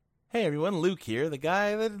Hey everyone, Luke here, the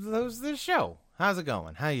guy that hosts this show. How's it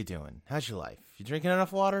going? How you doing? How's your life? You drinking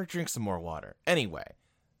enough water? Drink some more water. Anyway,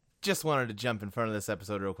 just wanted to jump in front of this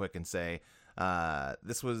episode real quick and say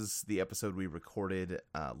this was the episode we recorded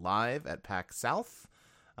live at PAX South.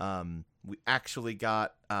 We actually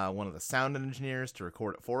got one of the sound engineers to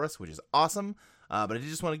record it for us, which is awesome. But I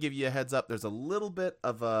just want to give you a heads up. There's a little bit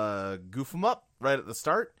of a goof 'em up right at the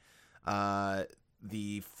start.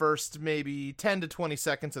 The first maybe 10 to 20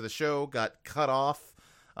 seconds of the show got cut off.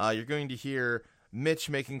 You're going to hear Mitch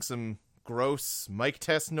making some gross mic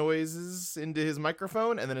test noises into his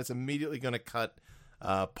microphone, and then it's immediately going to cut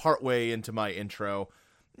partway into my intro.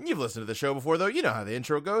 You've listened to the show before, though. You know how the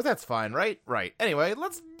intro goes. That's fine, right? Right. Anyway,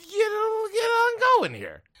 let's get on going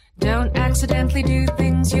here. Don't accidentally do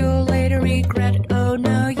things you'll later regret. Oh,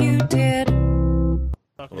 no, you did.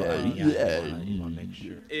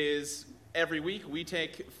 Is every week we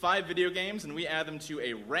take 5 video games and we add them to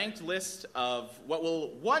a ranked list of what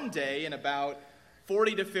will one day in about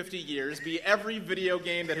 40 to 50 years be every video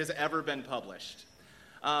game that has ever been published.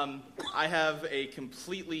 I have a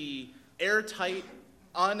completely airtight,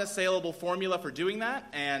 unassailable formula for doing that,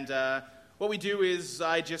 and what we do is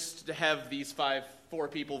I just have these 4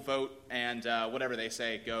 people vote, and whatever they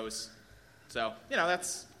say goes. So,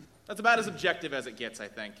 that's about as objective as it gets, I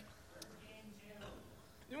think.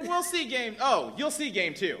 We'll see you'll see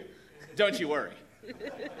game 2. Don't you worry.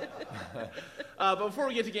 But before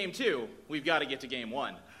we get to game 2, we've got to get to game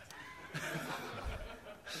 1.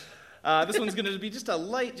 This one's going to be just a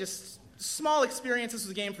light, just small experience. This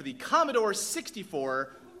was a game for the Commodore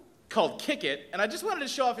 64 called Kick It, and I just wanted to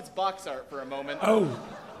show off its box art for a moment. Oh.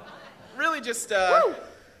 Really just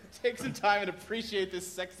take some time and appreciate this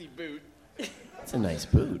sexy boot. It's a nice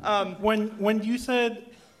boot. When you said,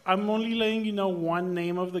 I'm only letting you know one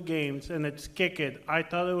name of the games, and it's Kick It, I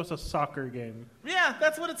thought it was a soccer game. Yeah,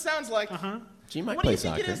 that's what it sounds like. Uh-huh. She might What do play you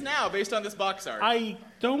think soccer. it is now, based on this box art? I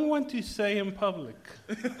don't want to say in public.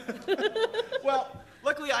 Well,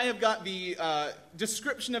 luckily I have got the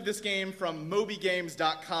description of this game from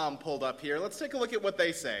MobyGames.com pulled up here. Let's take a look at what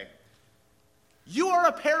they say. You are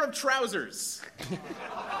a pair of trousers.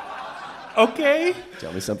 Okay,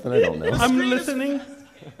 Tell me something I don't know. I'm listening.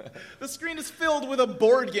 The screen is filled with a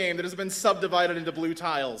board game that has been subdivided into blue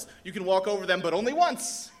tiles. You can walk over them, but only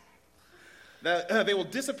once. They will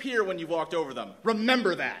disappear when you've walked over them.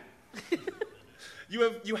 Remember that.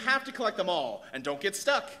 You have to collect them all, and don't get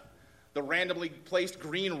stuck. The randomly placed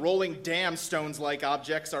green rolling dam stones-like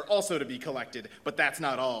objects are also to be collected, but that's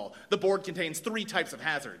not all. The board contains 3 types of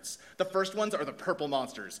hazards. The first ones are the purple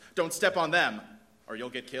monsters. Don't step on them, or you'll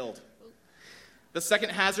get killed. The second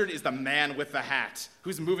hazard is the man with the hat,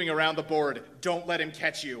 who's moving around the board. Don't let him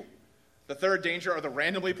catch you. The third danger are the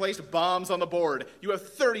randomly placed bombs on the board. You have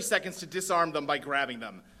 30 seconds to disarm them by grabbing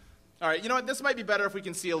them. All right, you know what? This might be better if we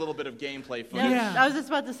can see a little bit of gameplay footage. Yeah. I was just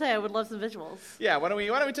about to say I would love some visuals. Yeah, why don't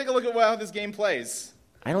we take a look at how this game plays?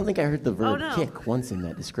 I don't think I heard the verb no. kick once in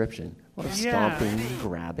that description. A lot of Yeah. stomping,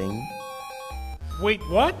 grabbing. Wait,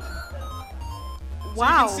 what?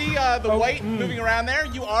 Wow. So you can see the white moving around there.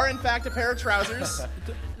 You are, in fact, a pair of trousers.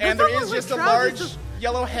 And Those there is almost just a like large trousers.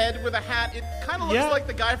 yellow head with a hat. It kind of looks Yeah. like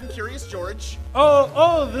the guy from Curious George.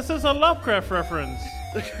 Oh, this is a Lovecraft reference.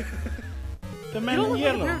 The You man don't in look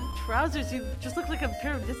like a yellow. pair of trousers. You just look like a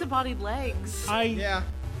pair of disembodied legs. Yeah.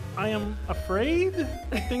 I am afraid.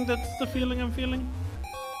 I think that's the feeling I'm feeling.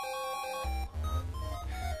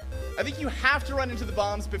 I think you have to run into the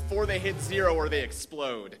bombs before they hit 0 or they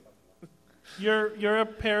explode. You're a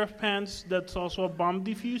pair of pants that's also a bomb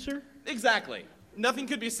diffuser? Exactly. Nothing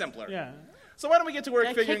could be simpler. Yeah. So why don't we get to work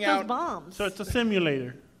Yeah, figuring kick those out... bombs. So it's a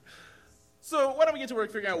simulator. So why don't we get to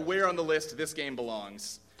work figuring out where on the list this game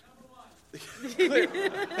belongs? So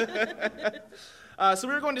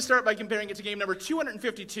we're going to start by comparing it to game number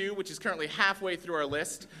 252, which is currently halfway through our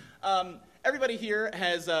list. Everybody here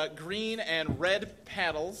has green and red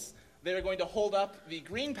paddles. They're going to hold up the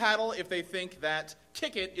green paddle if they think that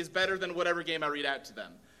Kick It is better than whatever game I read out to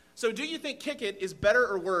them. So do you think Kick It is better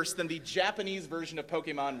or worse than the Japanese version of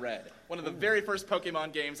Pokemon Red, one of the very first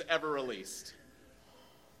Pokemon games ever released?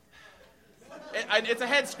 It's a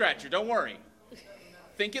head scratcher, don't worry.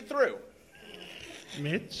 Think it through.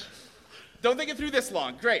 Mitch? Don't think it through this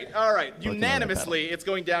long. Great. All right. Pokemon Unanimously, it's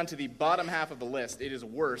going down to the bottom half of the list. It is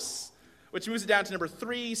worse, which moves it down to number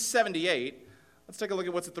 378. Let's take a look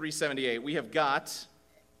at what's at 378. We have got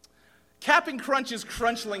Cap'n Crunch's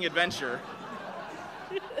Crunchling Adventure.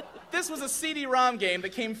 This was a CD-ROM game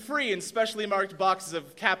that came free in specially marked boxes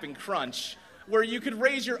of Cap'n Crunch, where you could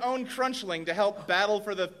raise your own Crunchling to help battle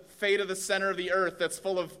for the fate of the center of the earth that's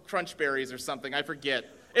full of crunch berries or something. I forget.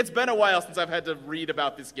 It's been a while since I've had to read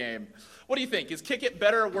about this game. What do you think? Is Kick It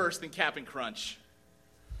better or worse than Cap'n Crunch?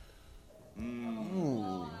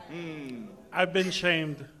 I've been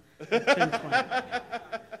shamed. Makes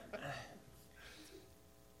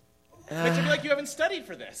you feel like you haven't studied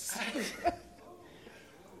for this.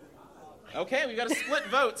 Okay, we've got a split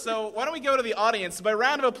vote, so why don't we go to the audience? By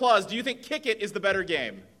round of applause, do you think Kick It is the better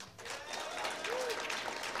game?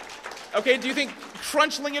 Okay, do you think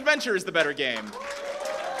Crunchling Adventure is the better game?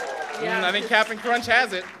 Yeah. I think Cap'n Crunch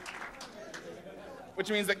has it. Which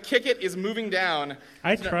means that Kick It is moving down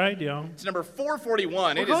I tried, yo. to number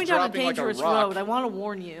 441. We're It going is down a dropping like a dangerous rock. road. I want to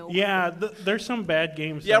warn you. Yeah, there's some bad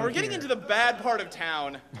games. Yeah, down we're getting here. into the bad part of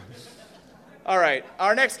town. All right,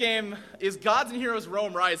 our next game is Gods and Heroes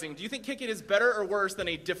Rome Rising. Do you think Kick It is better or worse than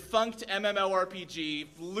a defunct MMORPG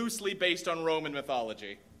loosely based on Roman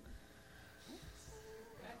mythology?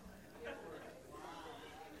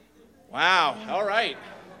 Wow, all right.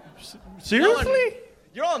 Seriously?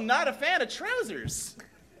 You're all not a fan of trousers.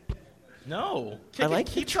 No. Kick like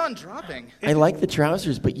It the keeps on dropping. I like the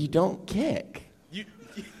trousers, but you don't kick.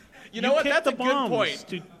 You know what? kick That's the a good bombs point.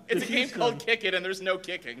 to It's a game defuse called them. Kick It, and there's no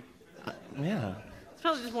kicking. Yeah. It's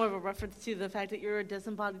probably just more of a reference to the fact that you're a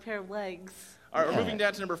disembodied pair of legs. All right, we're moving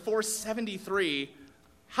down to number 473.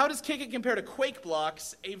 How does Kick It compare to Quake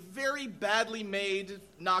Blocks, a very badly made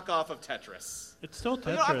knockoff of Tetris? It's still Tetris.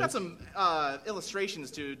 You know, I've got some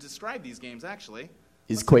illustrations to describe these games, actually.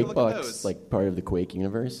 Is Let's take a Quake look at Box those. like part of the Quake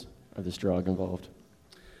universe? Are the Strogg involved?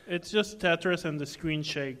 It's just Tetris and the screen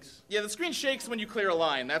shakes. Yeah, the screen shakes when you clear a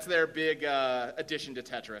line. That's their big addition to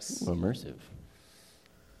Tetris. Ooh, immersive.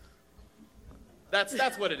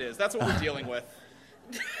 That's what it is. That's what we're dealing with.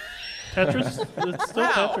 Tetris? It's still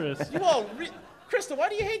Wow. Tetris. You all, Krista, why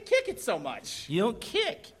do you hate Kick It so much? You don't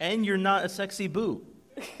kick, and you're not a sexy boot.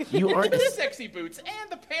 You aren't. The sexy boots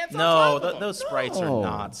and the pants on No, top of them. those sprites No. are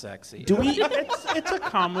not sexy. Do we? It's a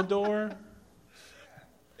Commodore.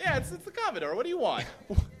 Yeah, it's the Commodore. What do you want?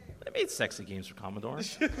 They made sexy games for Commodore.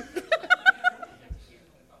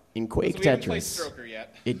 In Quake We haven't played Tetris, Stroker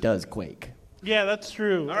yet. it does Quake. Yeah, that's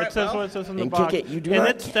true. All right, it says well, what it says in the in box. Kick It, you do and not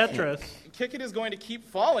it's kick. Tetris. Kick It is going to keep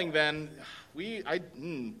falling then. You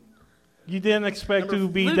didn't expect to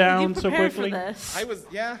be Luke, down you so prepared quickly. for this.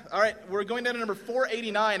 All right, we're going down to number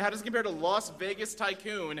 489. How does it compare to Las Vegas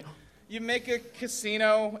Tycoon? You make a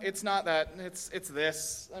casino, it's not that, it's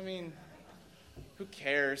this. I mean, who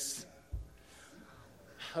cares?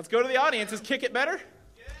 Let's go to the audience. Is Kick It better?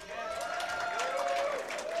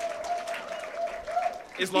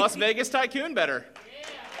 Is Las Vegas Tycoon better?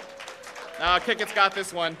 Kick It's got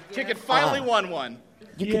this one. Kick It finally won one.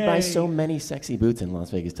 You could buy Yay. so many sexy boots in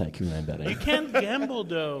Las Vegas Tycoon, I'm betting. You can't gamble,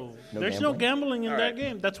 though. There's no gambling in All that right.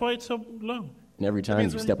 game. That's why it's so low. And every time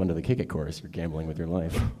means you we're- step onto the Kick It course, you're gambling with your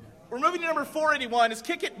life. We're moving to number 481. Is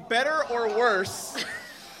Kick It better or worse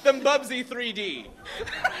than Bubsy 3D?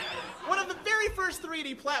 One of the very first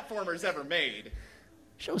 3D platformers ever made.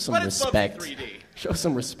 Show some But it's Bubsy respect. 3D. Show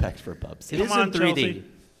some respect for Bubsy. It is Come on, in 3D. Chelsea.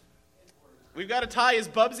 We've got a tie. Is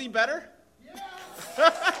Bubsy better?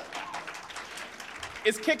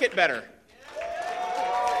 Is Kick It better?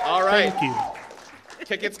 All right. Thank you.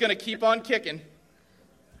 Kick It's going to keep on kicking.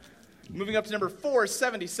 Moving up to number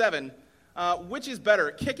 477. Which is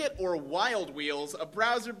better, Kick It or Wild Wheels, a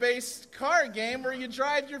browser-based car game where you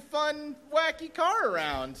drive your fun, wacky car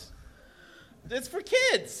around? It's for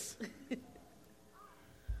kids.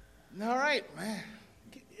 All right, man.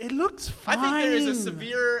 It looks I fine. think there is a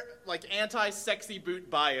severe, anti-sexy boot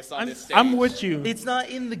bias on this stage. I'm with you. It's not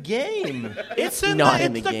in the game. It's in not the,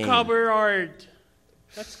 in it's the the game. cover art.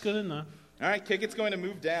 That's good enough. All right, Kick It's going to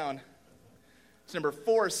move down to number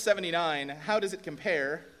 479. How does it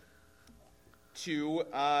compare to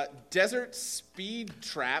Desert Speed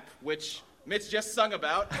Trap, which Mitch just sung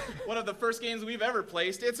about, one of the first games we've ever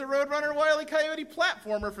placed? It's a Roadrunner Wile E. Coyote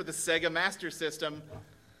platformer for the Sega Master System.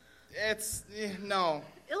 No,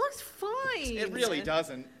 It looks fine. it really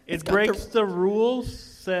doesn't. It got breaks the rules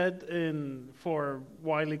set in for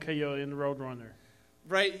Wile E. Coyote and Roadrunner.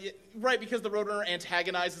 Right, because the Roadrunner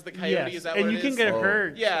antagonizes the coyote. Yes, Is that and what you it can is? get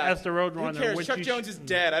hurt Yeah. as the Roadrunner. Who cares? which Chuck you Jones is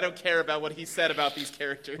dead. I don't care about what he said about these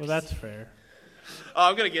characters. Well, that's fair. Oh,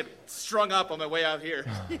 I'm going to get strung up on my way out here.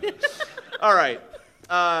 All right.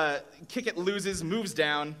 Kick It loses, moves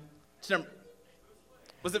down.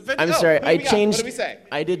 Was it 50? I'm Oh, sorry, who do I we got? changed. What did we say?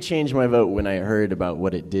 I did change my vote when I heard about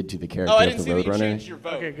what it did to the character Oh, I of didn't the see that you Roadrunner. changed your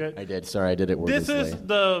vote. Okay, good. I did. Sorry, I did it This wordlessly. is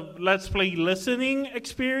the Let's Play listening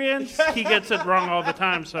experience. He gets it wrong all the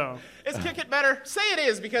time, so. Is Kick It better? Say it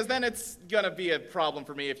is, because then it's going to be a problem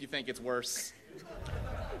for me if you think it's worse.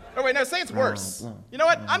 Oh, wait, no, say it's worse. You know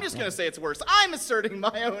what? I'm just going to say it's worse. I'm asserting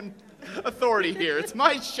my own authority here. It's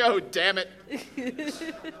my show, damn it.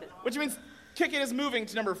 Which means Kick It is moving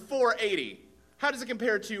to number 480. How does it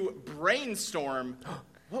compare to Brainstorm?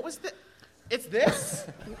 What was the... It's this?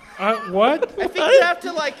 What? I think you have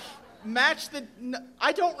to, like, match the...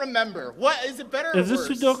 I don't remember. What? Is it better or Is worse?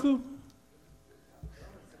 this Sudoku?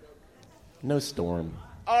 No storm.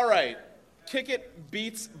 All right. Kick It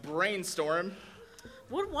beats Brainstorm.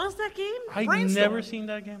 What was that game? I've Brainstorm. never seen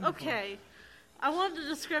that game before. Okay. I wanted a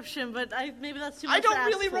description, but maybe that's too much I don't to ask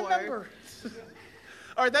really for. remember.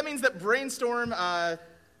 All right, that means that Brainstorm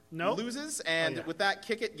Nope. loses, and yeah. with that,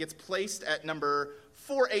 Kick It gets placed at number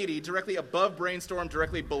 480, directly above Brainstorm,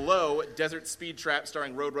 directly below Desert Speed Trap,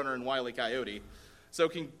 starring Roadrunner and Wile E. Coyote. So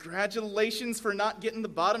congratulations for not getting the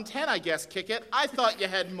bottom 10, I guess, Kick It. I thought you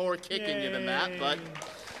had more kick in you than that, but...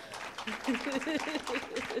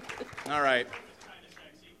 All right.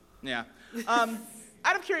 Yeah.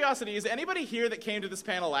 Out of curiosity, is anybody here that came to this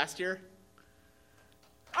panel last year?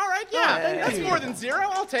 All right, yeah. That's more than 0.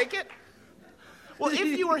 I'll take it. Well,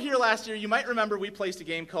 if you were here last year, you might remember we placed a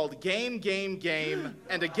game called Game, Game, Game,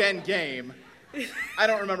 and Again Game. I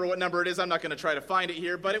don't remember what number it is. I'm not going to try to find it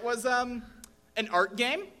here, but it was an art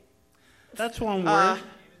game. That's one word.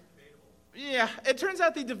 Yeah, it turns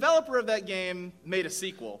out the developer of that game made a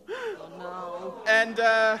sequel. Oh, no. And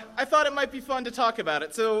I thought it might be fun to talk about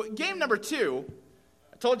it. So game number 2,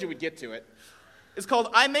 I told you we'd get to it, is called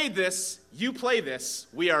I Made This, You Play This,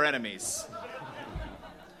 We Are Enemies.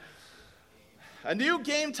 A new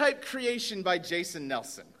game-type creation by Jason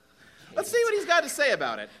Nelson. Let's see what he's got to say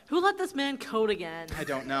about it. Who let this man code again? I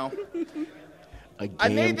don't know. A I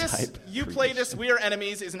Made game This, type You creation. Play This, We Are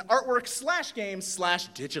Enemies is an artwork / game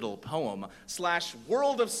 / digital poem /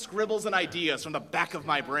 world of scribbles and ideas from the back of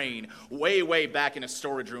my brain, way, way back in a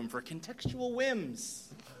storage room for contextual whims.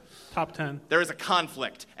 Top 10. There is a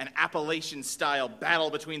conflict, an Appalachian-style battle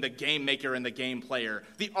between the game maker and the game player,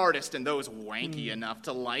 the artist and those wanky enough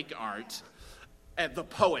to like art, and the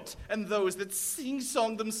poet and those that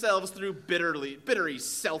sing-song themselves through bitterly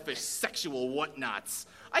selfish sexual whatnots.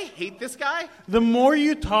 I hate this guy. The more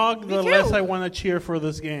you talk, the too. less I want to cheer for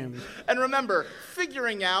this game. And remember,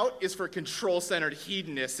 figuring out is for control-centered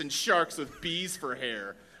hedonists and sharks with bees for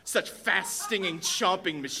hair. Such fast, stinging,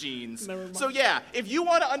 chomping machines. Never mind. So yeah, if you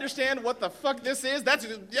want to understand what the fuck this is,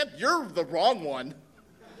 you're the wrong one.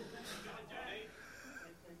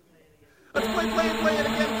 Let's play it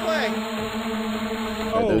again, play.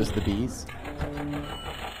 Are those the bees?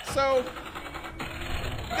 So,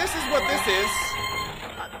 this is what this is.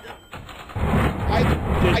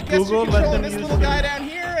 I guess Google you're let controlling them this use little the- guy down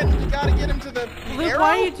here, and you gotta get him to the Luke, arrow?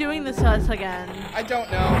 why are you doing this to us again? I don't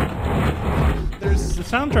know. There's The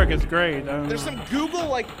soundtrack is great. There's some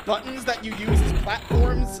Google buttons that you use as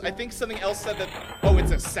platforms. I think something else said that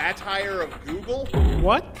it's a satire of Google.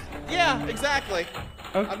 What? Yeah, exactly.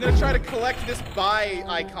 Okay. I'm gonna try to collect this buy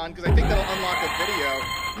icon because I think that'll unlock a video.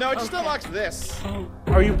 No, it just unlocks this.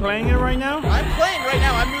 Are you playing it right now? I'm playing right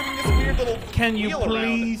now. I'm moving this weird little Can you wheel around.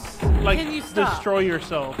 please, Can you stop? destroy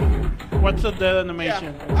yourself? What's the dead Yeah,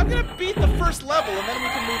 animation? I'm gonna beat the first level and then we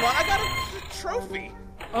can move on. I got a trophy.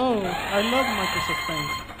 Oh, I love Microsoft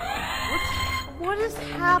Paint. What is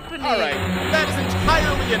happening? All right, that is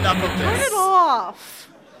entirely enough of Turn this. it off.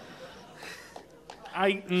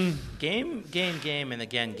 Game, and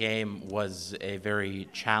Again Game was a very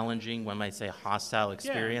challenging, one might say hostile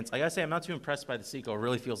experience. I gotta say, I'm not too impressed by the sequel. It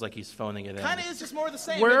really feels like he's phoning it in. Kind of is just more of the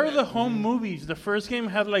same. Where are isn't the it? home movies? The first game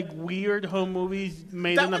had weird home movies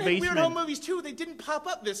made That in a one had basement. weird home movies too. They didn't pop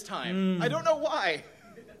up this time. I don't know why.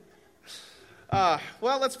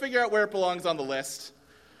 Well, let's figure out where it belongs on the list.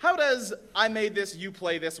 How does I Made This, You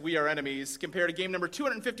Play This, We Are Enemies compare to game number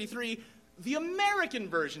 253, the American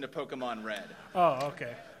version of Pokemon Red? Oh,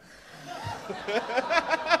 okay.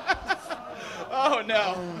 Oh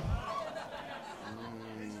no.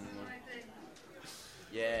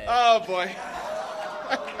 Yeah. Oh boy.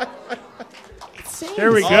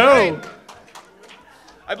 There we All go. right.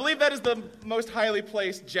 I believe that is the most highly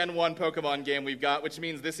placed Gen 1 Pokemon game we've got, which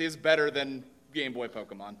means this is better than Game Boy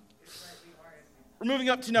Pokemon. We're moving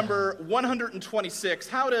up to number 126.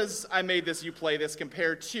 How does I Made This, You Play This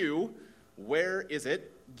compare to, where is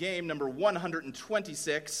it? Game number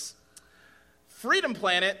 126, Freedom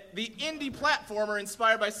Planet, the indie platformer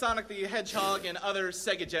inspired by Sonic the Hedgehog and other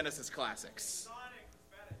Sega Genesis classics.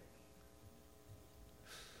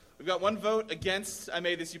 We've got one vote against I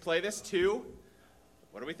Made This, You Play This. 2.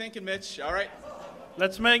 What are we thinking, Mitch? All right.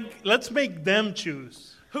 Let's make them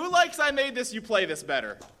choose. Who likes I Made This, You Play This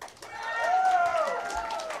better?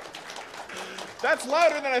 That's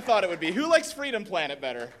louder than I thought it would be. Who likes Freedom Planet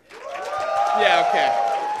better? Yeah,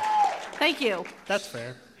 okay. Thank you. That's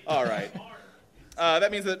fair. All right.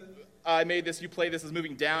 That means that I made this, you play this, is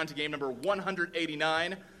moving down to game number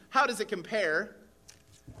 189. How does it compare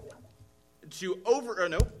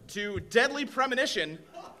to Deadly Premonition,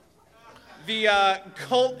 the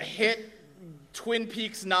cult hit Twin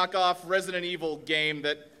Peaks knockoff Resident Evil game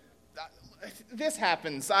that this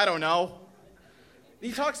happens, I don't know.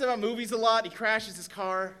 He talks about movies a lot, he crashes his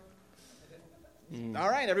car. All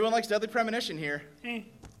right, everyone likes Deadly Premonition here.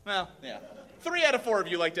 Well, yeah. 3 out of 4 of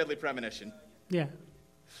you like Deadly Premonition. Yeah.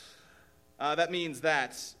 That means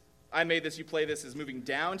that I made this, you play this, is moving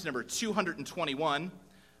down to number 221.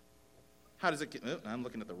 How does it get... Oh, I'm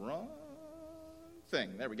looking at the wrong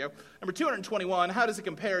thing. There we go. Number 221, how does it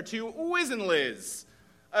compare to Wiz and Liz?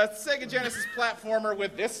 A Sega Genesis platformer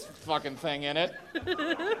with this fucking thing in it.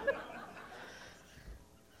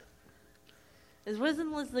 Is Wiz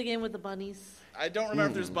and Liz the game with the bunnies? I don't remember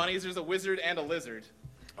if there's bunnies. There's a wizard and a lizard.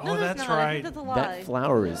 No, Oh, there's that's not. I right. think that's a lie. That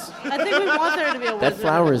flower is I think we want there to be a wizard. that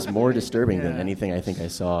flower is more disturbing than Yeah. anything I think I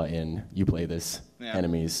saw in You Play This Yeah.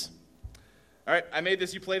 Enemies. All right, I made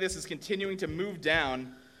this, you play this, is continuing to move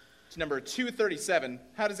down to number 237.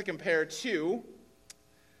 How does it compare to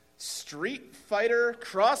Street Fighter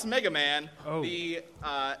Cross Mega Man, the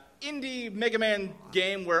indie Mega Man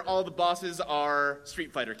game where all the bosses are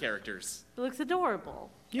Street Fighter characters? It looks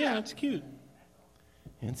adorable. Yeah, it's cute.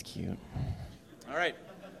 It's cute. All right.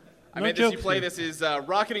 I No made this, you jokes play here. this, is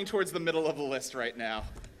rocketing towards the middle of the list right now.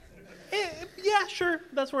 Yeah, sure.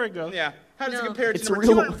 That's where it goes. Yeah. How does it No. compare to It's number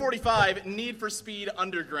real. 245, Need for Speed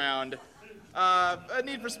Underground? A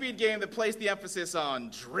Need for Speed game that placed the emphasis on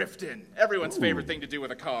drifting. Everyone's favorite thing to do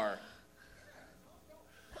with a car.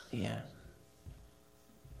 Yeah.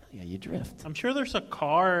 Yeah, you drift. I'm sure there's a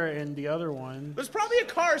car in the other one. There's probably a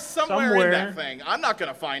car somewhere in that thing. I'm not going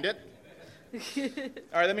to find it.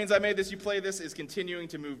 All right, that means I made this, you play this, is continuing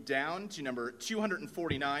to move down to number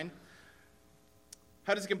 249.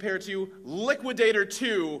 How does it compare to Liquidator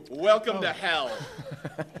 2, Welcome to Hell?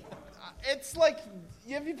 It's like,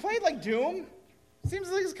 have you played like Doom?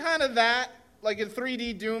 Seems like it's kind of that, like a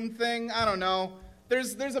 3D Doom thing. I don't know.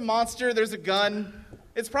 There's a monster, there's a gun.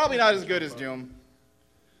 It's probably not as good as Doom.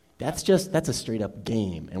 That's a straight up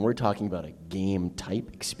game, and we're talking about a game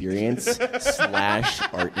type experience slash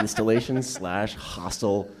art installation slash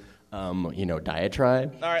hostile,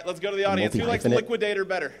 diatribe. All right, let's go to the audience. Who likes multi-hyphenate. Liquidator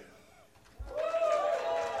better?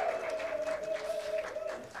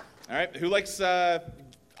 All right, who likes I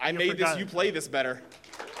made this, forgot. you play this better?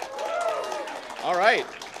 All right.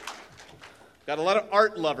 Got a lot of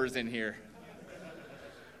art lovers in here.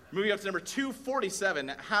 Moving up to number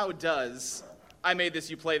 247, how does I made this,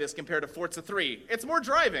 you play this compared to Forza 3? It's more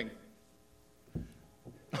driving.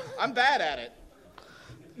 I'm bad at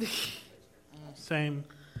it. Same.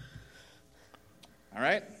 All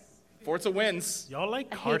right. Forza wins. Y'all like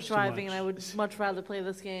I hate cars too driving, much. and I would much rather play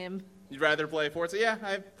this game. You'd rather play Forza? Yeah,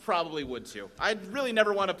 I probably would too. I'd really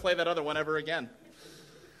never want to play that other one ever again.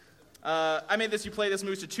 I made this, you play this,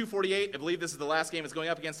 moves to 248. I believe this is the last game it's going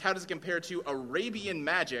up against. How does it compare to Arabian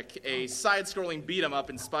Magic, a side-scrolling beat-em-up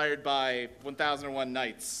inspired by 1001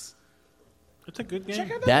 Nights? It's a good game.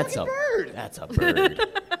 Check out that That's fucking bird! That's a bird.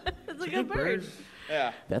 It's a good bird.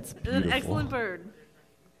 Yeah. That's It's beautiful. an excellent bird.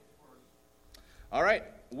 All right.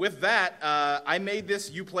 With that, I made this,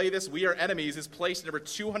 you play this, We Are Enemies is placed number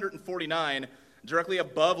 249, directly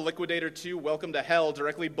above Liquidator 2, Welcome to Hell,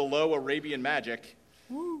 directly below Arabian Magic.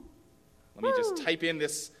 Let me just type in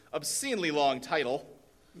this obscenely long title.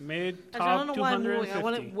 Made I top don't know why I'm moving. I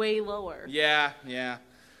want 250. it way lower. Yeah.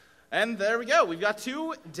 And there we go. We've got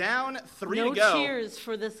 2 down, 3 No to go. cheers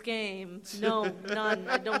for this game. No, none.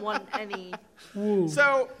 I don't want any.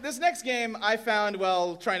 So this next game I found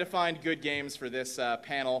while trying to find good games for this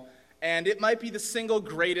panel, and it might be the single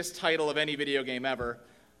greatest title of any video game ever.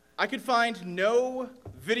 I could find no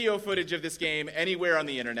video footage of this game anywhere on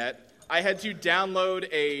the internet. I had to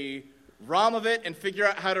download a ROM of it and figure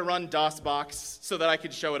out how to run DOSBox so that I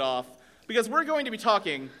could show it off. Because we're going to be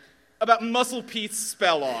talking about Muscle Pete's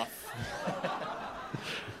Spell Off.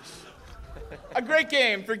 A great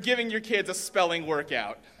game for giving your kids a spelling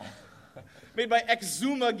workout. Made by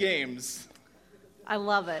Exuma Games. I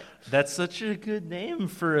love it. That's such a good name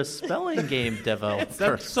for a spelling game developer.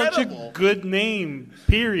 That's such Incredible. a good name,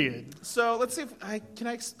 period. So let's see if I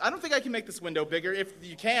don't think I can make this window bigger. If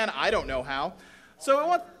you can, I don't know how.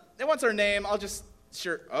 So it wants our name. I'll just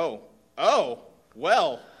sure. Oh,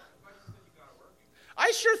 well.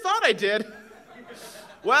 I sure thought I did.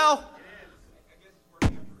 Well,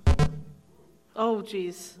 Oh,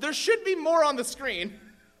 jeez. there should be more on the screen.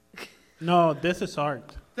 No, this is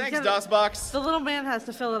art. Thanks, gotta- DOSBox. The little man has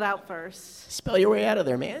to fill it out first. Spell your way out of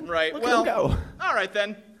there, man. Right. Look well, at him go. all right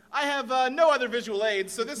then. I have no other visual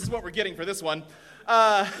aids, so this is what we're getting for this one.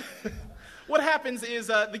 What happens is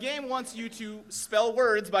the game wants you to spell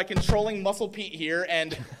words by controlling Muscle Pete here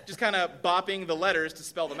and just kind of bopping the letters to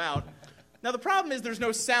spell them out. Now, the problem is there's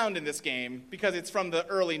no sound in this game because it's from the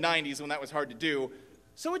early 90s when that was hard to do.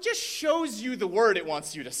 So it just shows you the word it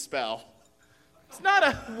wants you to spell. It's not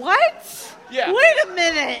a... What? Yeah. Wait a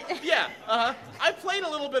minute. Yeah, I played a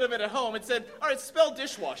little bit of it at home. It said, all right, spell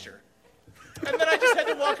dishwasher. And then I just had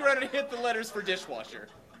to walk around and hit the letters for dishwasher.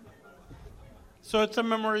 So it's a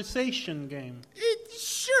memorization game.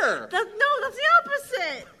 Sure. No, that's the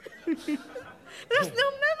opposite. There's no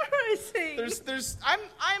memorizing.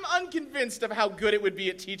 I'm unconvinced of how good it would be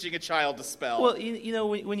at teaching a child to spell. Well, you know,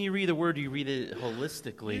 when you read a word, you read it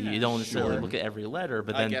holistically. You don't necessarily look at every letter,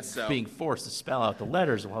 but I then guess so. being forced to spell out the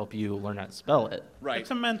letters will help you learn how to spell it. Right.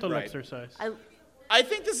 It's a mental right. exercise. I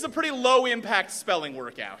think this is a pretty low impact spelling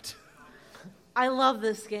workout. I love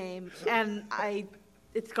this game, and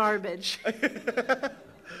it's garbage.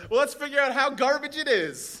 Well, let's figure out how garbage it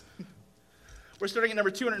is. We're starting at number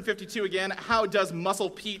 252 again. How does Muscle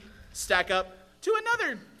Pete stack up to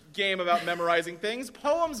another game about memorizing things,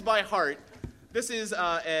 Poems by Heart? This is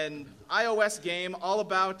an iOS game all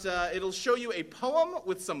about, it'll show you a poem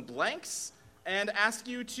with some blanks and ask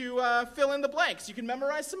you to fill in the blanks. You can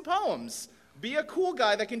memorize some poems. Be a cool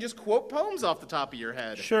guy that can just quote poems off the top of your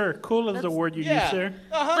head. Sure, cool is the That's- word you Yeah. use there.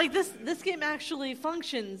 Like this game actually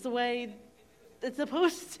functions the way it's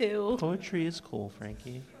supposed to. Poetry is cool,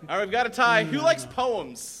 Frankie. All right, we've got a tie. Who likes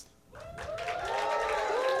poems?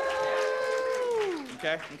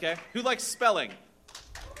 Okay. Who likes spelling?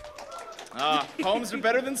 Poems are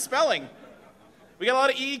better than spelling. We got a lot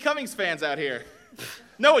of E.E. Cummings fans out here.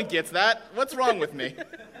 No one gets that. What's wrong with me?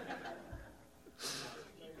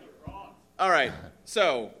 All right,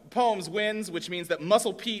 so Poems wins, which means that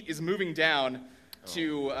Muscle Pete is moving down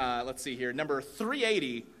to, let's see here, number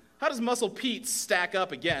 380. How does Muscle Pete stack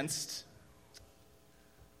up against,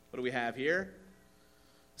 what do we have here?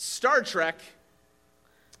 Star Trek,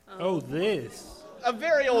 Oh, this. a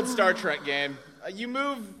very old Star Trek game. You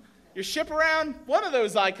move your ship around, one of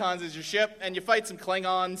those icons is your ship, and you fight some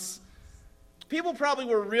Klingons. People probably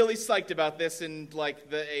were really psyched about this in like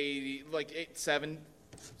the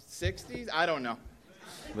 60s? I don't know.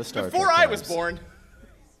 The Star Before Trek I was times. born.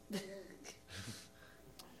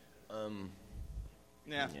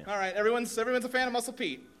 Yeah. All right. Everyone's a fan of Muscle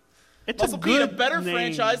Pete. It's Muscle a Pete, good a better name.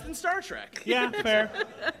 franchise than Star Trek. Yeah, fair.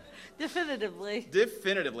 Definitively.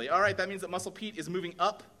 Definitively. All right. That means that Muscle Pete is moving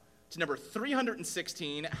up to number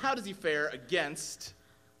 316. How does he fare against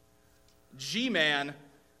G-Man?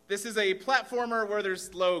 This is a platformer where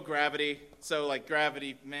there's low gravity. So like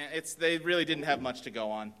gravity, man, they really didn't have much to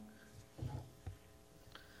go on.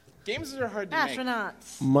 Games are hard to make.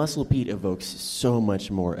 Astronauts. Muscle Pete evokes so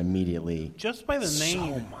much more immediately. Just by the name.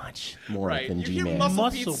 So much more Right. than You hear G-Man. Muscle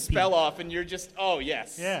Muscle Pete Pete. spell off, and you're just, oh,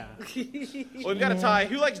 yes. Yeah. Well, we've got a tie.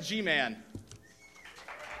 Who likes G-Man?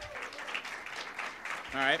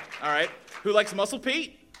 All right. Who likes Muscle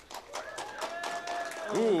Pete?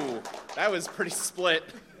 Ooh, that was pretty split.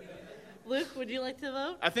 Luke, would you like to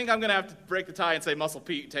vote? I think I'm going to have to break the tie and say Muscle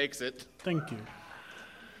Pete takes it. Thank you.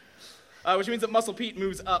 Which means that Muscle Pete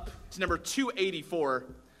moves up to number 284.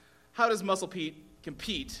 How does Muscle Pete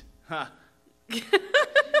compete? Huh.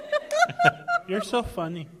 You're so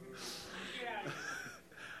funny.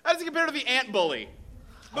 How does he compare to the Ant Bully?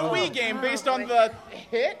 The Wii game based on the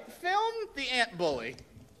hit film, The Ant Bully.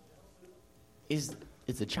 It's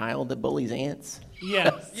a child that bullies ants.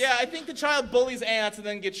 Yes. Yeah, I think the child bullies ants and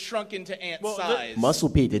then gets shrunk into ant Well, size. Muscle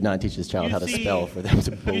Pete did not teach his child You how to see- spell for them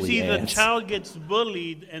to bully You see, ants. the child gets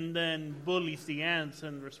bullied and then bullies the ants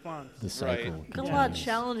in response. The cycle. Right. Got a lot of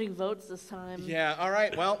challenging votes this time. Yeah, all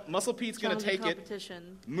right. Well, Muscle Pete's going to Challenging take it,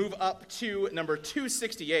 competition. move up to number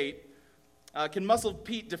 268. Can Muscle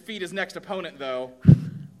Pete defeat his next opponent, though?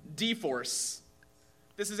 D-Force.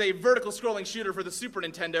 This is a vertical scrolling shooter for the Super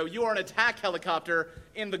Nintendo. You are an attack helicopter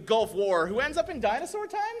in the Gulf War who ends up in dinosaur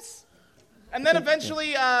times? And then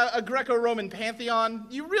eventually a Greco-Roman pantheon.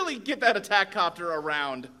 You really get that attack copter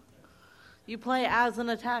around. You play as an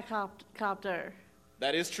attack copter.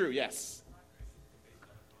 That is true, yes.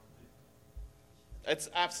 It's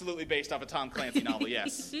absolutely based off a Tom Clancy novel,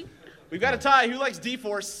 yes. We've got a tie. Who likes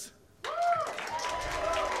D-Force?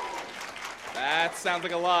 That sounds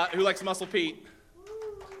like a lot. Who likes Muscle Pete?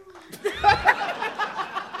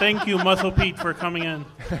 Thank you, Muscle Pete, for coming in.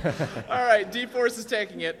 All right, D-Force is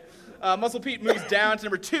taking it. Muscle Pete moves down to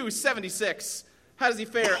number 276. How does he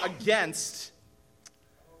fare against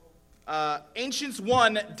Ancients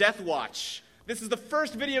 1 Death Watch? This is the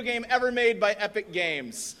first video game ever made by Epic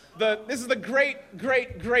Games. This is the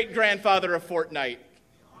great-great-great-grandfather of Fortnite.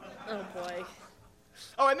 Oh boy.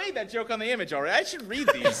 Oh, I made that joke on the image already. I should read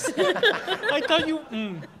these. I thought you.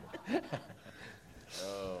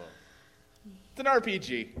 It's an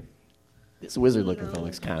RPG. This wizard-looking fella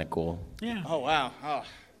looks kind of cool. Yeah. Oh, wow. Oh.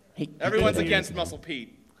 Hey, Everyone's hey, against Muscle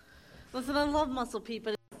Pete. Listen, I love Muscle Pete,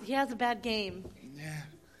 but he has a bad game.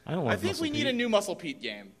 I don't I want think we need a new Muscle Pete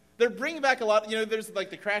game. They're bringing back a lot. There's like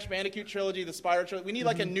the Crash Bandicoot trilogy, the Spyro trilogy. We need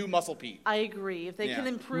like a new Muscle Pete. I agree. If they Yeah. can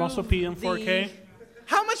improve Muscle Pete in 4K.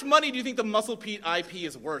 How much money do you think the Muscle Pete IP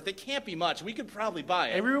is worth? It can't be much. We could probably buy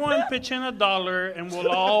it. Everyone pitch in $1 and we'll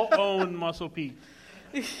all own Muscle Pete.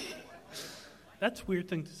 That's a weird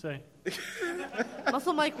thing to say.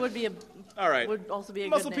 Muscle Mike would be All right. would also be a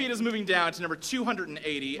Muscle good Pete name. is moving down to number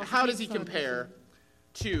 280. How does he Pete's not compare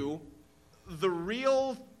to the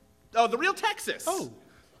real Texas? Oh.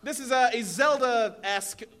 This is a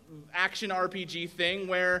Zelda-esque action RPG thing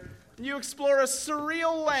where you explore a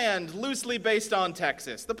surreal land loosely based on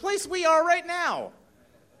Texas, the place we are right now.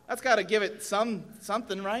 That's got to give it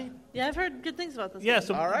something, right? Yeah, I've heard good things about this. Yeah, game.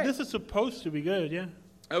 so All right. this is supposed to be good, yeah.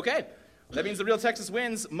 Okay. That means the real Texas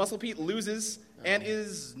wins. Muscle Pete loses and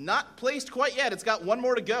is not placed quite yet. It's got one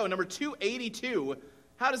more to go. Number 282.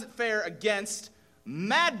 How does it fare against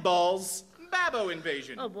Mad Balls Babbo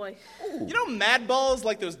Invasion? Oh boy. You know Mad Balls,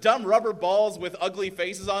 like those dumb rubber balls with ugly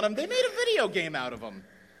faces on them? They made a video game out of them.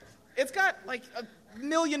 It's got like 1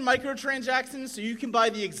 million microtransactions, so you can buy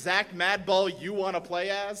the exact Mad Ball you want to play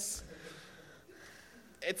as.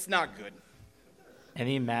 It's not good.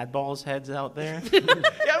 Any Mad Balls heads out there? Yeah,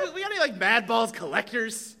 we got any like Mad Balls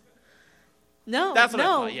collectors? No, That's what I no,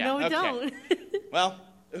 thought, yeah, no, we okay. don't. Well,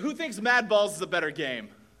 who thinks Mad Balls is a better game?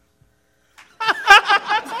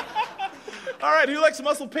 All right, who likes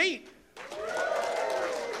Muscle Pete?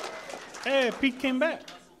 Hey, Pete came back.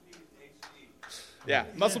 Yeah,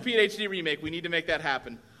 Muscle Pete HD remake. We need to make that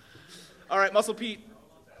happen. All right, Muscle Pete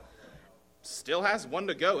still has one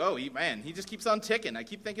to go. Oh, he just keeps on ticking. I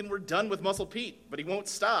keep thinking we're done with Muscle Pete, but he won't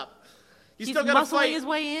stop. He's He's still got to muscling fight. his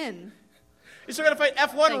way in. He's still got to fight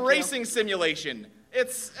F1 Thank you. Racing Simulation.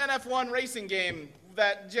 It's an F1 racing game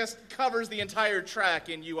that just covers the entire track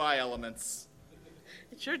in UI elements.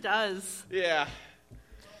 It sure does. Yeah.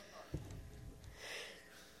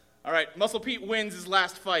 All right, Muscle Pete wins his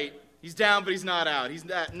last fight. He's down, but he's not out. He's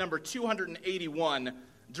at number 281,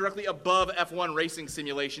 directly above F1 Racing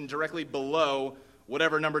Simulation, directly below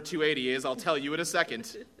whatever number 280 is. I'll tell you in a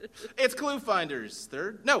second. It's Clue Finders.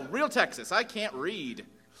 Real Texas. I can't read.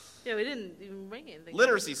 Yeah, we didn't even bring anything.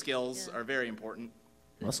 Literacy skills are very important.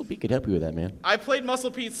 Muscle Pete could help you with that, man. I played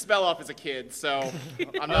Muscle Pete's spell off as a kid, so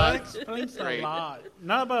I'm not Explains a great. lot.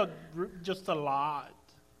 Not about just a lot.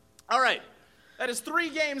 All right, that is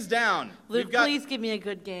 3 games down. Luke, We've got... please give me a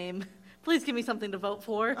good game. Please give me something to vote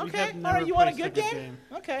for. Okay, have all never right, you want a placed good game?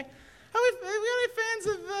 Okay. We got any fans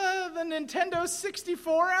of the Nintendo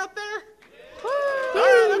 64 out there? All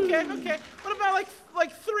right, okay. What about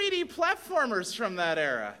like 3D platformers from that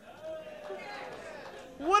era?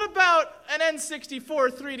 What about an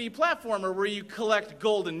N64 3D platformer where you collect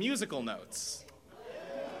golden musical notes?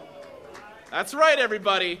 That's right,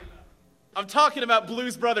 everybody. I'm talking about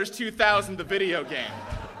Blues Brothers 2000, the video game.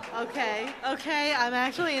 Okay, I'm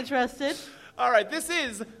actually interested. All right, this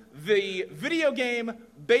is the video game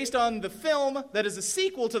based on the film that is a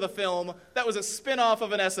sequel to the film that was a spin-off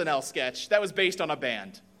of an SNL sketch that was based on a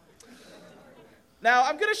band. Now,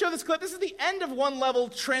 I'm going to show this clip. This is the end of one level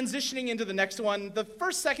transitioning into the next one. The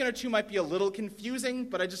first second or two might be a little confusing,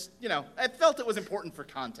 but I just, I felt it was important for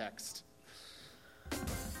context.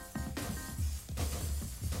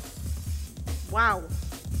 Wow.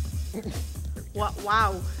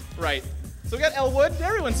 Wow. Right. So we got Elwood,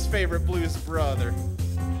 everyone's favorite blues brother.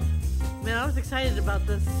 Man, I was excited about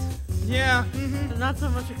this. Yeah, I'm not so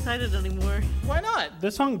much excited anymore. why not?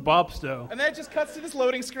 This song bops, though. And then it just cuts to this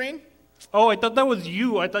loading screen. Oh, I thought that was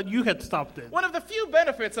you. I thought you had stopped it. One of the few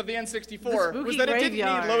benefits of the N64 The was spooky that it didn't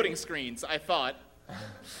graveyard. need loading screens, I thought.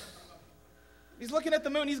 He's looking at the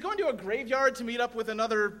moon. He's going to a graveyard to meet up with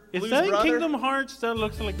another Is blues that in brother. Kingdom Hearts? That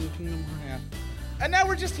looks like in Kingdom Hearts. Yeah. And now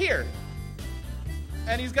we're just here.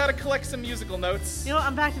 And he's got to collect some musical notes. You know what?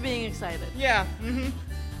 I'm back to being excited. Yeah,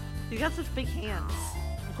 You got such big hands.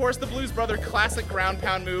 Of course, the Blues Brother classic ground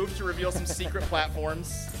pound move to reveal some secret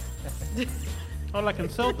platforms. Oh, like in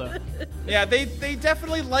Zelda. Yeah, they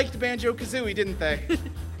definitely liked Banjo-Kazooie, didn't they?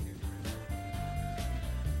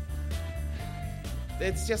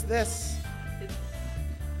 It's just this.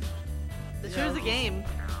 It sure is a game.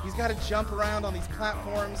 He's got to jump around on these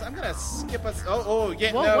platforms. I'm gonna skip us.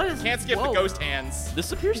 Yeah, Whoa, no, what is- can't skip whoa. the ghost hands.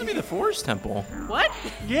 This appears to be the Forest Temple. What?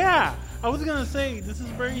 Yeah, I was gonna say this is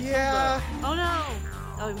very Yeah. Oh no.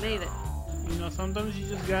 Oh, we made it. You know, sometimes you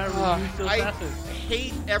just gotta reduce those I assets.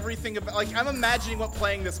 hate everything about. Like, I'm imagining what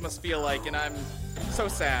playing this must feel like, and I'm so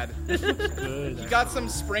sad. Good. You got some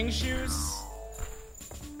spring shoes.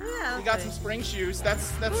 Yeah. You got okay. some spring shoes.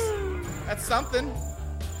 That's something.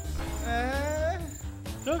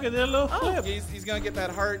 Look at that little flip. He's gonna get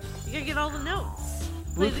that heart. You gotta get all the notes.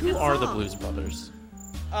 Play the Who good are the song. Blues Brothers?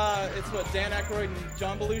 It's what Dan Aykroyd and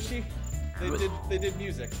John Belushi. They did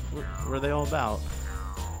music. What are they all about?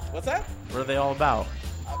 What's that? What are they all about?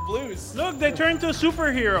 Blues. Look, they turned to a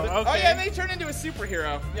superhero. Okay. Oh yeah, they turn into a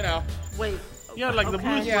superhero. You know. Wait. Yeah, like the Okay.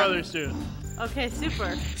 Blues Yeah. Brothers do. Okay,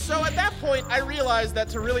 super. So at that point, I realized that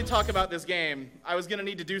to really talk about this game, I was gonna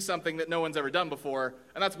need to do something that no one's ever done before,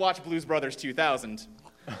 and that's watch Blues Brothers 2000.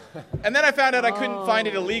 And then I found out I couldn't find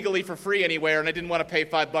it illegally for free anywhere, and I didn't want to pay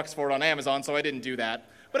 $5 for it on Amazon, so I didn't do that.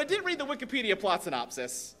 But I did read the Wikipedia plot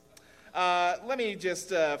synopsis. Let me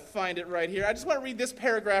just find it right here. I just want to read this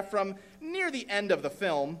paragraph from near the end of the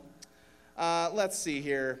film. Let's see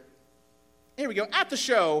here. Here we go. At the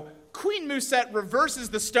show, Queen Musette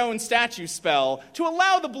reverses the stone statue spell to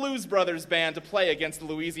allow the Blues Brothers band to play against the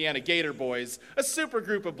Louisiana Gator Boys, a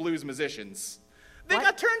supergroup of blues musicians. They What?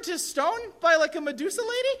 got turned to stone by like a Medusa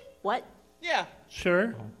lady? What? Yeah,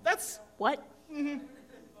 Sure. that's... What?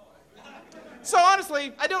 So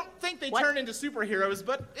honestly, I don't think they What? turn into superheroes,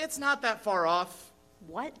 but it's not that far off.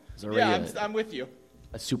 What? There's already Yeah, I'm with you.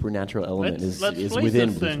 a supernatural element Let's is place within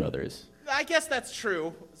this Blues thing. Brothers. I guess that's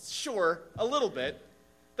true. Sure, a little bit.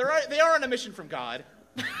 They are on a mission from God.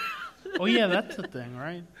 Oh yeah, that's the thing,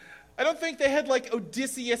 right? I don't think they had like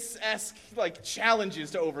Odysseus-esque like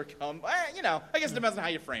challenges to overcome. You know, I guess it depends on how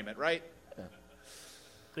you frame it, right?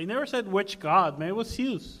 They never said which god. Maybe it was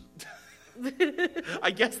Zeus.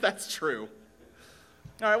 I guess that's true.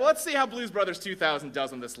 All right, well, let's see how Blues Brothers 2000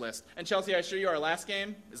 does on this list. And Chelsea, I assure you, our last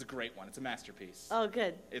game is a great one. It's a masterpiece. Oh,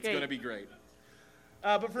 good. It's Great. going to be great.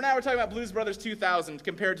 But for now, we're talking about Blues Brothers 2000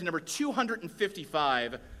 compared to number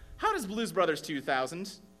 255. How does Blues Brothers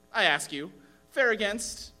 2000, I ask you, fare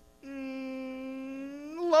against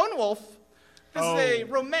Lone Wolf? This is a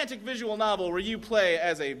romantic visual novel where you play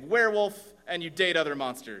as a werewolf and you date other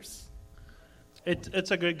monsters. It's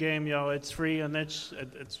a good game, yo. It's free and it's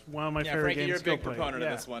one of my Yeah, favorite Frankie, games you're a to go big play. proponent Yeah.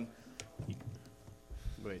 of this one.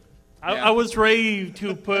 Wait. Yeah. I was ready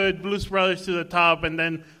to put Blues Brothers to the top, and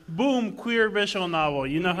then boom, queer visual novel.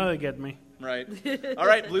 You know how they get me. Right. All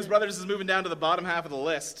right, Blues Brothers is moving down to the bottom half of the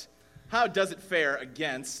list. How does it fare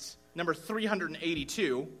against number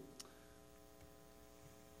 382?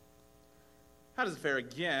 How does it fare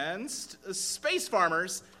against Space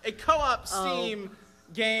Farmers, a co-op Steam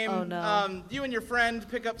game? Oh, no. You and your friend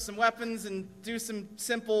pick up some weapons and do some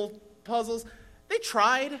simple puzzles. They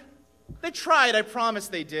tried. I promise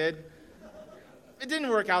they did. It didn't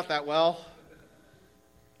work out that well.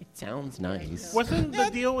 It sounds nice. Wasn't the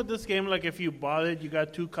deal with this game like if you bought it, you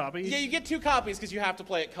got 2 copies? Yeah, you get 2 copies because you have to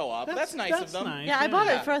play it co-op. That's nice of them. Nice, Yeah, I bought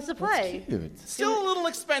Yeah. it for us to play. Dude, Still a little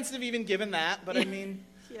expensive even given that, but I mean...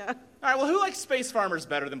 Yeah. All right, well, who likes Space Farmers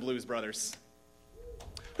better than Blues Brothers?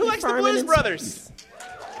 Who likes the farming Blues in Brothers?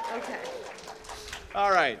 Okay.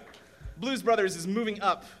 All right. Blues Brothers is moving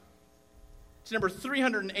up to number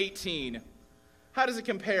 318. How does it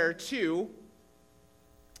compare to...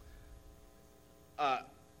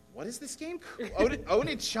 what is this game?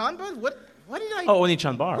 Oni-chanba? What did I... Oh,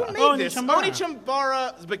 Oni-chanbara. Who made this? Oni-chanbara.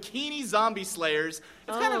 Oni-chanbara Bikini Zombie Slayers.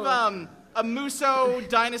 It's kind of Oh. a Muso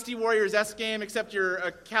Dynasty Warriors-esque game, except you're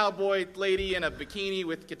a cowboy lady in a bikini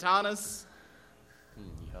with katanas.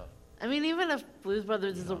 I mean, even if Blues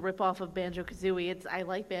Brothers is a ripoff of Banjo-Kazooie, I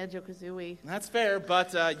like Banjo-Kazooie. That's fair,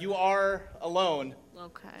 but you are alone.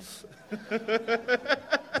 Okay.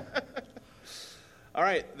 All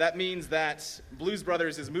right, that means that Blues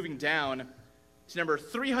Brothers is moving down to number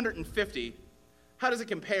 350. How does it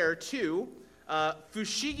compare to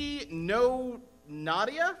Fushigi no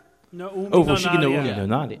Nadia? No, Oh, no, Fushigi no Nadia. Umi no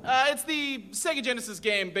Nadia. It's the Sega Genesis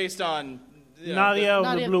game based on Nadia of the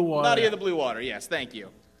Nadia- Blue Water. Nadia of the Blue Water. Yes, thank you.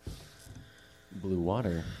 Blue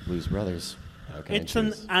Water, Blues Brothers. How can I It's an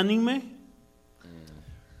choose? anime.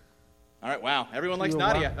 All right, wow. Everyone likes Blue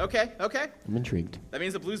Water. Nadia. Okay. I'm intrigued. That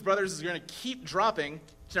means the Blues Brothers is going to keep dropping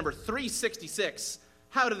to number 366.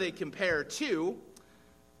 How do they compare to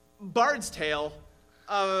Bard's Tale?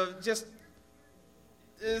 Just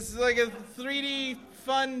it's like a 3D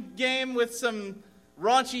fun game with some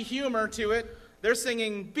raunchy humor to it. They're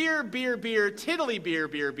singing beer, beer, beer, tiddly beer,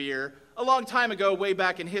 beer, beer, a long time ago, way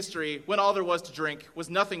back in history, when all there was to drink was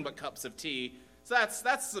nothing but cups of tea. So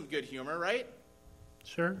that's some good humor, right?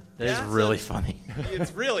 Sure. That is Yeah, really so- funny.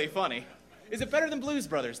 It's really funny. Is it better than Blues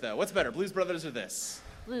Brothers, though? What's better, Blues Brothers or this?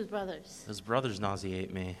 Blues Brothers. Those brothers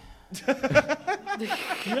nauseate me.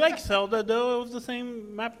 You like Zelda, though? It was the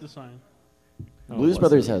same map design. No, it Blues wasn't.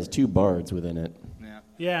 Brothers has 2 bards within it. Yeah.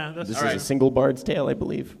 Yeah, that's This All is right. a single bard's tale, I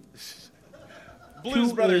believe. Blues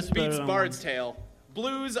Two Brothers is better beats than Bard's Tale.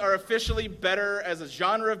 Blues are officially better as a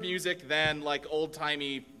genre of music than like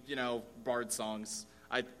old-timey, bard songs.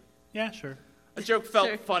 Yeah, sure. A joke felt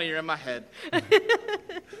Sure. funnier in my head.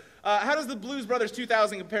 How does the Blues Brothers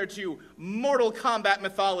 2000 compare to Mortal Kombat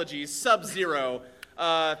mythology's Sub-Zero?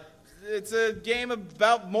 It's a game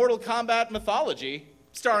about Mortal Kombat mythology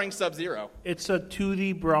starring Sub-Zero. It's a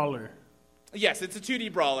 2D brawler. Yes, it's a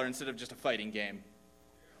 2D brawler instead of just a fighting game.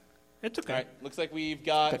 It's okay. All right, looks like we've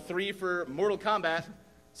got 3 for Mortal Kombat.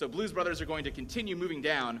 So Blues Brothers are going to continue moving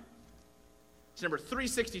down to number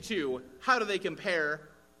 362. How do they compare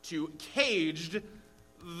to Caged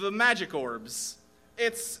the Magic Orbs?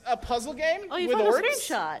 It's a puzzle game Oh, you with found orbs. a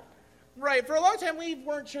screenshot. Right, for a long time we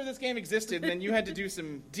weren't sure this game existed, and then you had to do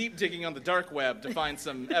some deep digging on the dark web to find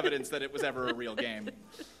some evidence that it was ever a real game.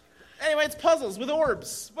 Anyway, it's puzzles with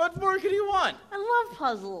orbs. What more could you want? I love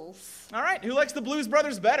puzzles. All right, who likes the Blues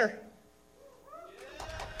Brothers better?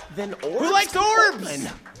 Then Who likes orbs?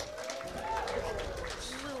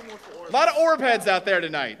 A lot of orb heads out there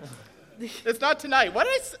tonight. It's not tonight. What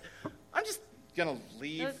is? I'm just gonna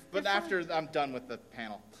leave, but fine. after I'm done with the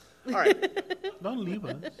panel. All right. Don't leave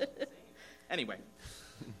us. Anyway,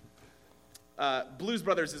 Blues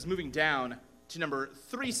Brothers is moving down to number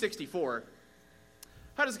 364.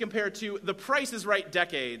 How does it compare to The Price is Right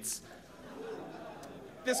Decades?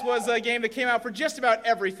 This was a game that came out for just about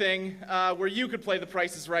everything, where you could play The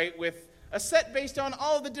Price is Right with a set based on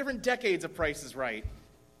all of the different decades of Price is Right.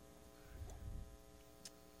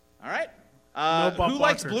 All right. No Bob Who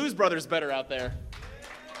likes Barker. Blues Brothers better out there?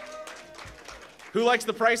 Who likes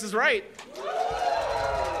The Price is Right?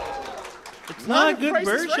 It's not a of good Price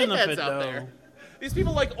is version Right of heads it, out though. there. These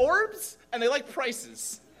people like orbs and they like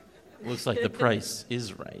prices. Looks like the price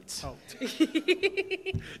is right. Oh.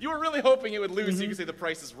 You were really hoping it would lose so you could say the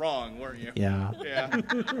price is wrong, weren't you? Yeah. Yeah.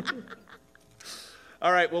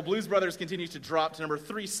 All right, well, Blues Brothers continues to drop to number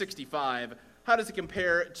 365. How does it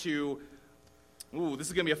compare to, this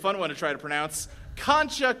is going to be a fun one to try to pronounce,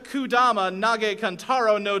 Kancha Kudama Nage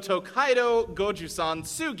Kantaro no Tokaido Gojusan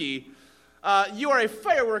Tsugi? You are a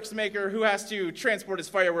fireworks maker who has to transport his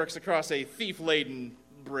fireworks across a thief-laden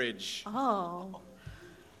bridge. Oh.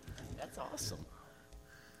 That's awesome.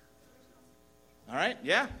 All right,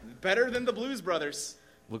 yeah, better than the Blues Brothers.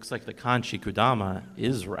 Looks like the Kanchi Kudama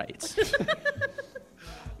is right.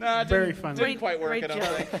 No, it Very didn't, funny. didn't quite work, Great I don't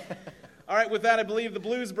joke. think. All right, with that, I believe the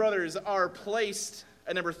Blues Brothers are placed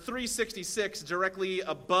at number 366, directly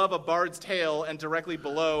above A Bard's Tale and directly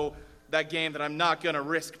below that game that I'm not going to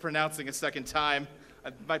risk pronouncing a second time. I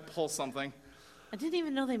might pull something. I didn't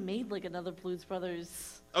even know they made like another Blues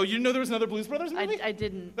Brothers. Oh, you didn't know there was another Blues Brothers movie? I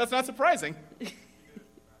didn't. That's not surprising.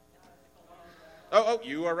 Oh,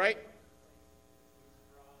 you are right.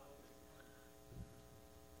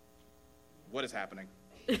 What is happening?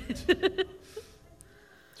 It's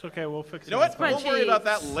okay, we'll fix it. You know what? Spreadsheets. We'll worry about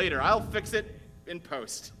that later. I'll fix it in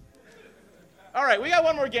post. All right, we got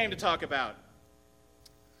one more game to talk about.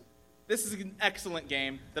 This is an excellent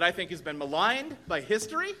game that I think has been maligned by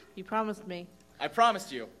history. You promised me. I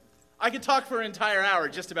promised you. I could talk for an entire hour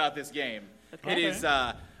just about this game. Okay. It is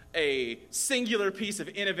a singular piece of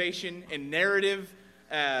innovation in narrative,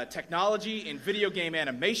 technology, in video game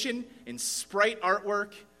animation, in sprite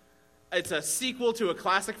artwork. It's a sequel to a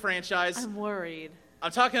classic franchise. I'm worried.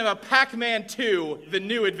 I'm talking about Pac-Man 2: The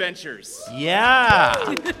New Adventures. Yeah.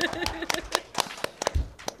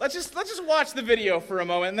 Let's just watch the video for a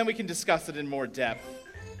moment, and then we can discuss it in more depth.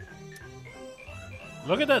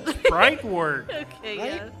 Look at that sprite work. Okay,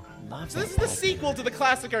 Right? yeah. So this is the sequel to the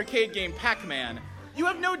classic arcade game Pac-Man. You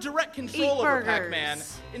have no direct control Eat over burgers. Pac-Man.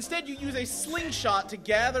 Instead, you use a slingshot to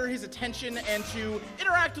gather his attention and to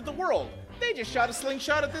interact with the world. They just shot a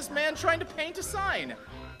slingshot at this man trying to paint a sign.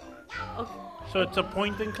 So it's a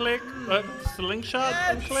point and click, a slingshot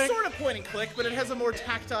and It's click. sort of point and click, but it has a more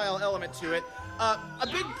tactile element to it. A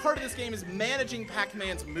big part of this game is managing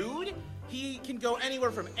Pac-Man's mood. He can go anywhere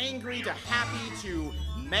from angry to happy to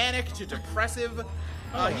manic to depressive.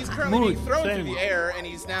 He's currently Mood, being thrown same. through the air, and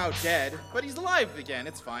he's now dead. But he's alive again.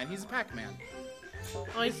 It's fine. He's a Pac-Man.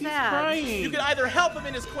 Oh, he's He's sad. crying. You can either help him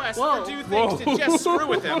in his quest Whoa. or do things to just screw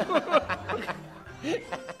with him.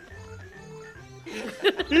 No,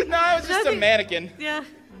 it was just a Nothing- mannequin. Yeah.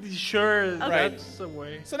 Sure, Right. that's the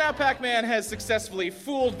way. So now Pac-Man has successfully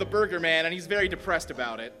fooled the Burger Man, and he's very depressed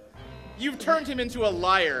about it. You've turned him into a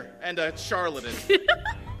liar and a charlatan.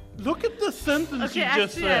 Look at the sentence Okay, you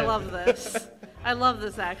just actually, said. I love this. I love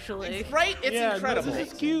this, actually. Right? It's yeah, incredible.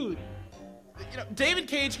 This is cute. You know, David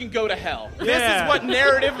Cage can go to hell. This Yeah. is what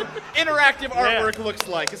narrative, interactive artwork looks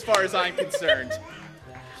like, as far as I'm concerned.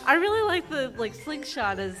 I really like the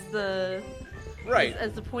slingshot as the Right.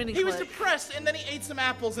 as the pointing He was click. depressed, and then he ate some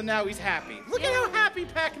apples, and now he's happy. Look at how happy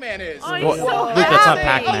Pac-Man is. Oh, he's Well, so Luke, that's not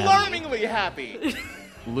happy. Pac-Man. Alarmingly happy.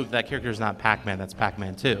 Luke, that character is not Pac-Man. That's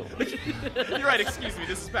Pac-Man 2. You're right, excuse me.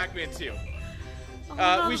 This is Pac-Man 2.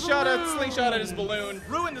 no, We the shot a balloon. slingshot at his balloon,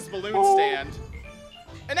 ruined his balloon stand.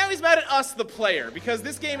 And now he's mad at us, the player, because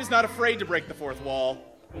this game is not afraid to break the fourth wall.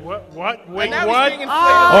 What? Wait, And now what? he's being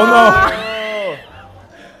inflated.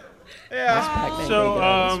 Yeah. Pac-Man So,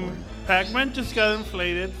 Mega, this one. Pac-Man just got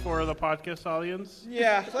inflated for the podcast audience.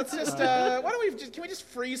 Yeah, let's just, why don't we just, can we just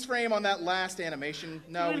freeze frame on that last animation?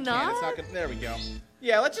 No, Can we we can't. It's not? not gonna, there we go.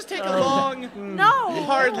 Yeah, let's just take a long, No,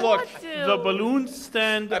 hard I don't look. want to. The balloon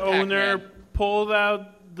stand That owner Pac-Man. pulled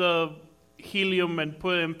out the helium and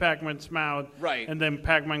put it in Pac-Man's mouth. Right. And then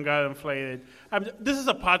Pac-Man got inflated. This is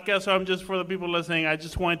a podcast, so I'm just, for the people listening, I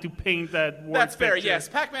just wanted to paint that word That's fair, picture. yes.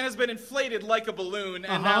 Pac-Man has been inflated like a balloon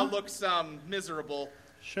and now looks miserable.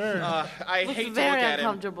 Sure. I Looks hate to look very at him.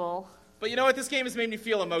 uncomfortable. But you know what? This game has made me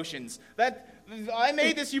feel emotions. I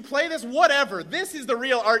made this, you play this, whatever. This is the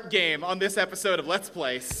real art game on this episode of Let's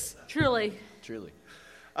Place. Truly. Truly.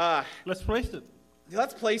 Let's place it.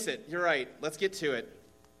 Let's place it. You're right. Let's get to it.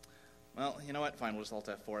 Well, you know what? Fine, we'll just Alt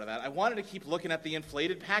F4 to that. I wanted to keep looking at the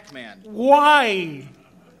inflated Pac-Man. Why?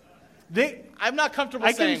 I'm not comfortable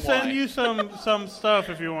I saying can send why. you some stuff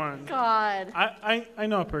if you want. God. I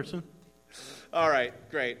know a person. All right,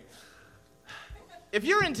 great. If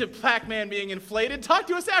you're into Pac-Man being inflated, talk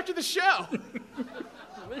to us after the show.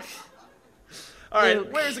 All right,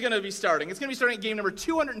 Luke. where is it going to be starting? It's going to be starting at game number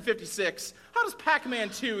 256. How does Pac-Man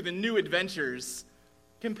 2, The New Adventures,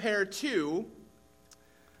 compare to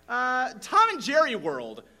Tom and Jerry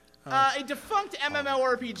World, a defunct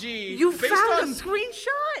MMORPG You based found on... a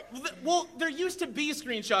screenshot? Well, there used to be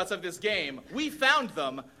screenshots of this game. We found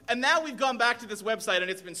them, and now we've gone back to this website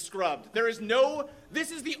and it's been scrubbed. There is no...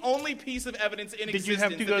 This is the only piece of evidence in Did you existence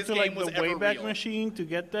have to that go this to game like was the ever Wayback real. Machine to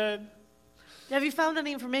get that? Have you found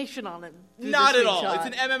any information on it? through the Not at all. screenshot?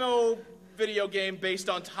 It's an MMO video game based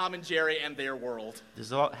on Tom and Jerry and their world.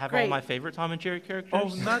 Does it have all Great. my favorite Tom and Jerry characters? Oh,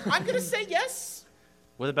 not. I'm going to say yes.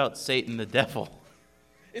 What about Satan the Devil?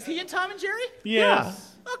 Is he in Tom and Jerry?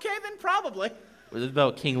 Yes. Okay, then probably. What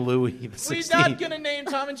about King Louis the We're 16th? not going to name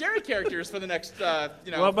Tom and Jerry characters for the next, What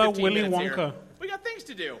about 15 Willy minutes here. Wonka? We got things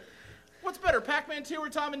to do. What's better, Pac-Man 2 or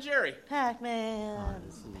Tom and Jerry? Pac-Man.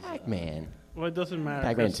 Pac-Man. Well, it doesn't matter.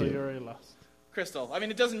 Pac-Man so 2. you already lost. Crystal, I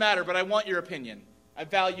mean, it doesn't matter, but I want your opinion. I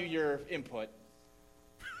value your input.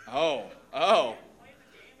 Oh.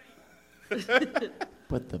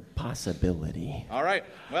 But the possibility. All right.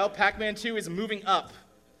 Well, Pac-Man 2 is moving up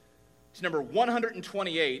to number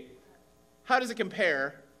 128. How does it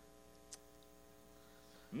compare?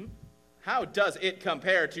 How does it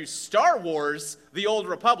compare to Star Wars: The Old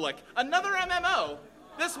Republic, another MMO?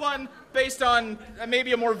 This one based on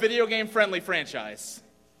maybe a more video game friendly franchise.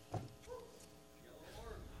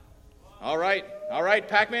 All right.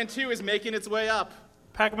 Pac-Man 2 is making its way up.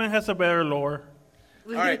 Pac-Man has a better lore.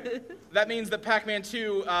 All right. That means that Pac-Man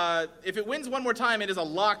 2, if it wins one more time, it is a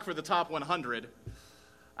lock for the top 100.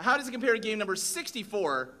 How does it compare to game number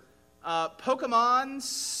 64? Pokemon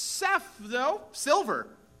Silver.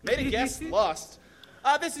 Made a guess, lost.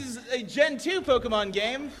 This is a Gen 2 Pokemon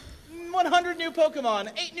game. 100 new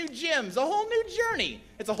Pokemon, 8 new gyms, a whole new journey.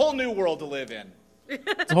 It's a whole new world to live in.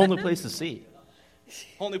 It's a whole new place to see.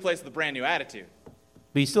 Whole new place with a brand new attitude.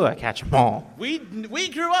 But you still gotta catch them all. We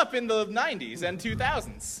grew up in the 90s and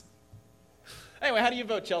 2000s. Anyway, how do you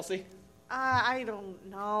vote, Chelsea? I don't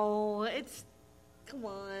know. Come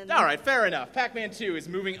on. All right, fair enough. Pac-Man 2 is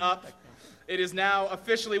moving up. It is now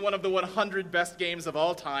officially one of the 100 best games of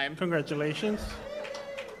all time. Congratulations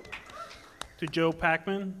to Joe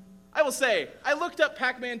Pac-Man. I will say, I looked up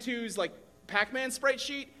Pac-Man 2's Pac-Man sprite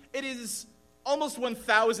sheet. It is almost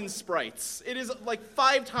 1,000 sprites. It is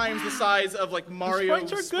 5 times the size of Mario The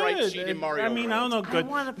sprites are sprite good. sheet in Mario I mean, World. I don't know, good.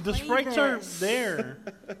 wanna The play sprites this. are there.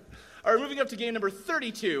 All right, moving up to game number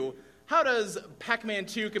 32. How does Pac-Man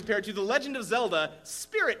 2 compare to The Legend of Zelda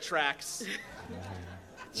Spirit Tracks?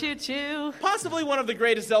 Choo-choo. Possibly one of the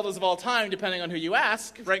greatest Zeldas of all time, depending on who you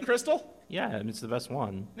ask. Right, Crystal? Yeah, I mean, it's the best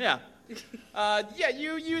one. Yeah.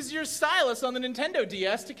 You use your stylus on the Nintendo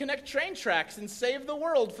DS to connect train tracks and save the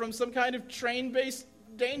world from some kind of train-based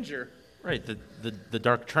danger. Right, the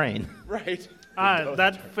dark train. Right.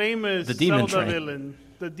 That famous The demon Zelda train. villain,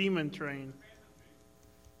 the Demon Train.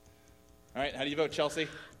 All right, how do you vote, Chelsea?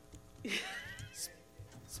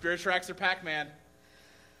 Spirit Tracks or Pac-Man?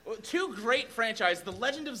 Well, two great franchises, The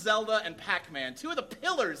Legend of Zelda and Pac-Man, two of the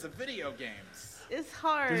pillars of video games. It's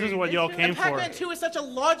hard. This is what It's y'all really- came And for. Pac-Man 2 is such a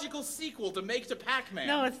logical sequel to make to Pac-Man.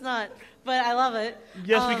 No, it's not. But I love it.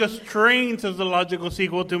 Yes, because Trains is the logical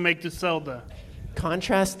sequel to make to Zelda.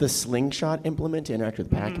 Contrast the slingshot implement to interact with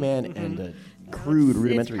Pac-Man and the crude,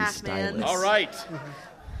 rudimentary Pac-Man. stylus. All right.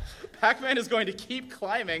 Pac-Man is going to keep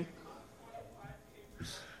climbing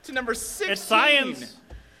to number 16. It's science.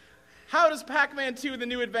 How does Pac-Man 2: The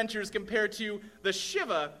New Adventures compare to the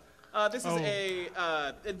Shiva? This is a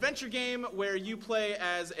adventure game where you play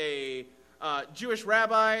as a Jewish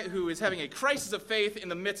rabbi who is having a crisis of faith in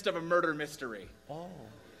the midst of a murder mystery.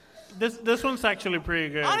 This one's actually pretty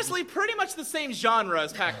good. Honestly, pretty much the same genre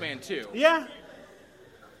as Pac-Man 2. Yeah.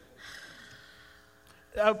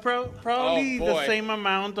 Probably Oh, the boy. same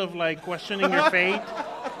amount of like questioning your fate.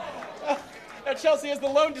 Now, Chelsea, as the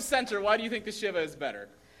lone dissenter, why do you think the Shiva is better?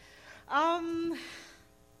 I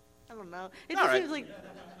don't know. It All just right. seems like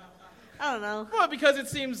I don't know. Well, because it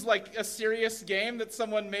seems like a serious game that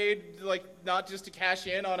someone made, like, not just to cash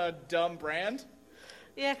in on a dumb brand.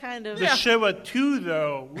 Yeah, kind of. The Shiva 2,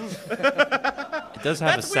 though. Oof. It does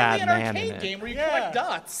have That's a sad weirdly an man in arcade it. game where you Yeah. collect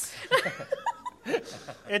dots.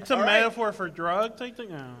 It's a All right. metaphor for drugs, I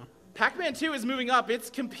think. Oh. Pac-Man 2 is moving up. It's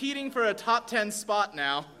competing for a top 10 spot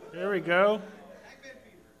now. There we go.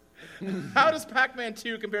 How does Pac-Man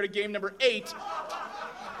 2 compare to game number 8,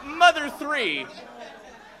 Mother 3?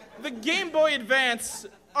 The Game Boy Advance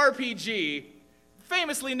RPG,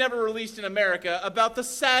 famously never released in America, about the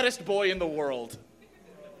saddest boy in the world.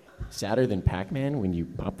 Sadder than Pac-Man when you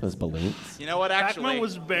pop those balloons. You know what, actually? Pac-Man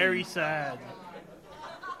was very sad.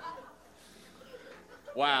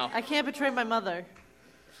 Wow. I can't betray my mother.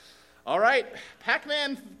 All right,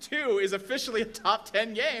 Pac-Man 2 is officially a top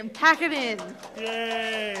 10 game. Pack it in.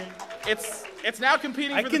 Yay. It's now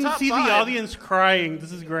competing I for the can top see 5. the audience crying.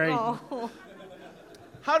 This is great. Oh.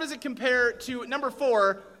 How does it compare to number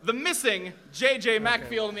 4, The Missing, J.J.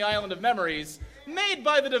 Macfield and the Island of Memories, made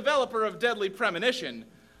by the developer of Deadly Premonition?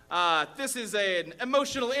 This is an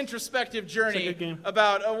emotional, introspective journey good game.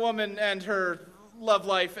 about a woman and her love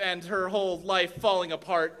life and her whole life falling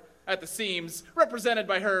apart at the seams, represented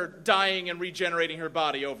by her dying and regenerating her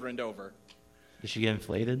body over and over. Did she get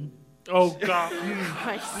inflated? Oh, God.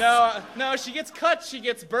 Christ. No, she gets cut, she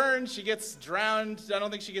gets burned, she gets drowned. I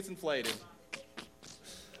don't think she gets inflated.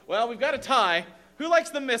 Well, we've got a tie. Who likes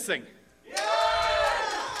The Missing?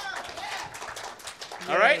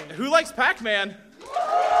 All right, who likes Pac-Man?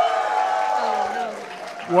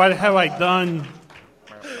 What have I done?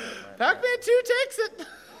 Pac-Man 2 takes it.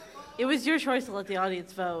 It was your choice to let the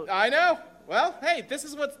audience vote. I know. Well, hey, this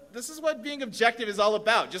is what being objective is all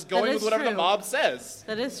about. Just going That with is whatever the true. mob says.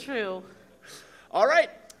 That is true. All right,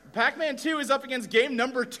 Pac-Man 2 is up against game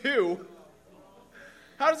number 2.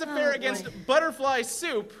 How does it fare boy. against Butterfly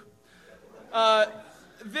Soup?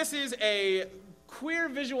 This is a queer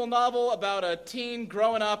visual novel about a teen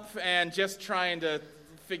growing up and just trying to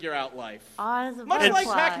figure out life. Oz of Much like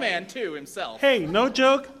Butterfly. Pac-Man 2 himself. Hey, no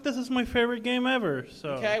joke. This is my favorite game ever. So.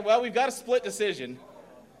 Okay, well, we've got a split decision.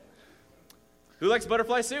 Who likes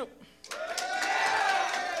Butterfly Soup?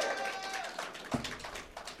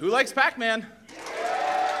 Who likes Pac-Man?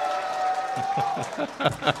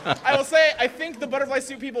 I will say, I think the Butterfly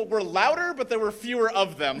Soup people were louder, but there were fewer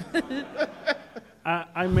of them.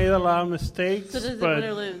 I made a lot of mistakes, So does it but win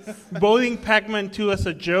or lose? voting Pac-Man 2 as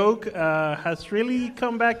a joke has really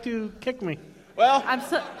come back to kick me. Well,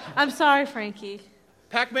 I'm sorry, Frankie.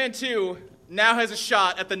 Pac-Man 2 now has a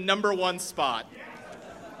shot at the number 1 spot.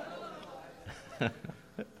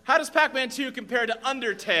 How does Pac-Man 2 compare to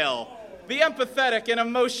Undertale, the empathetic and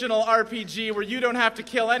emotional RPG where you don't have to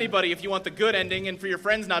kill anybody if you want the good ending and for your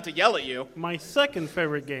friends not to yell at you? My second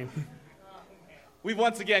favorite game. We've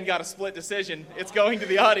once again got a split decision. It's going to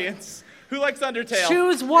the audience. Who likes Undertale?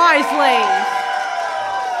 Choose wisely.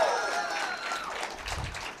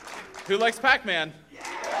 Who likes Pac-Man?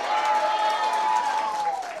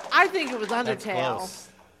 I think it was That's Undertale. close.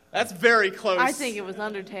 That's very close. I think it was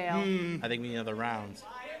Undertale. I think we need another round.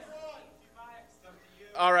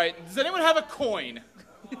 All right. Does anyone have a coin?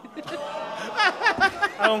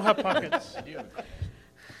 I don't have pockets.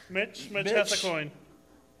 Mitch has a Mitch. coin.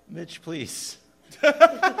 Mitch, please.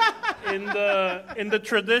 In the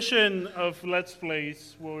tradition of Let's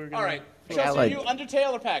Plays, what we're gonna All right. flip. Chelsea, like- are you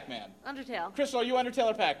Undertale or Pac-Man? Undertale. Crystal, are you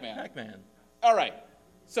Undertale or Pac-Man? Pac-Man. All right.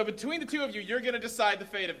 So between the two of you, you're going to decide the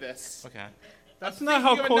fate of this. Okay. That's I'm not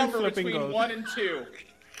how thinking of a coin number flipping between goes. 1 and 2.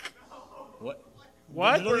 What?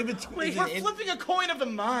 What? You don't even Wait, we're flipping a coin of the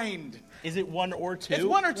mind. Is it 1 or 2? It's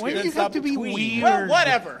 1 or 2. Why do Then you have stop to be between. weird? Well,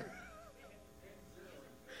 whatever.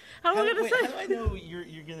 How am I Wait, gonna how say? do I know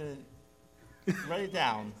you're gonna write it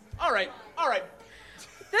down? All right.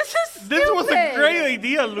 This is stupid. This was a great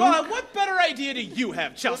idea, Luke. Well, what better idea do you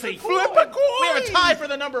have, Chelsea? Flip a coin. We have a tie for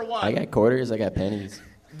the number 1. I got quarters. I got pennies.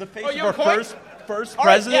 The face Oh, of you our have a coin? first All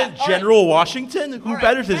right, president, yeah, all right. General Washington. Who All right,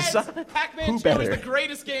 better to heads, decide? Pac-Man Who 2 better? is the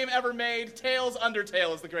greatest game ever made. Tails,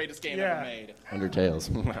 Undertale is the greatest game Yeah. ever made. Undertales.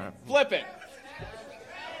 Flip it.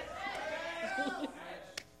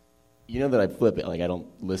 You know that I flip it. Like I don't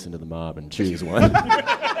listen to the mob and choose one.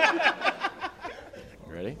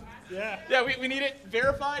 Ready? Yeah, we need it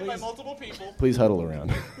verified by multiple people. Please huddle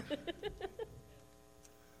around.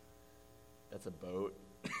 That's a boat.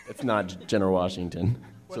 It's not General Washington.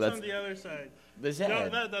 What's So that's on the other side? the No,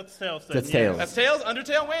 head. that's Tails. That's Yeah. Tails. That's Tails.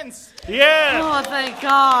 Undertale wins. Yeah. Oh, thank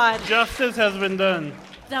God. Justice has been done.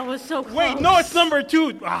 That was so close. Wait, no, it's number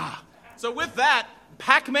 2. Ah. So with that,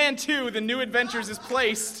 Pac-Man 2: The New Adventures is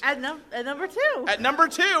placed At number 2. at number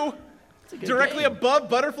 2, directly above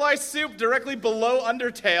Butterfly Soup, directly below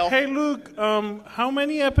Undertale. Hey, Luke, how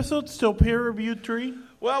many episodes till peer review 3?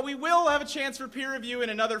 Well, we will have a chance for peer review in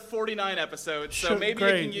another 49 episodes, so Sure, maybe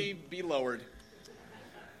great. it can be lowered.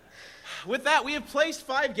 With that, we have placed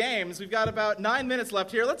 5 games. We've got about 9 minutes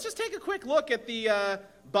left here. Let's just take a quick look at the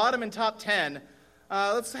bottom and top 10.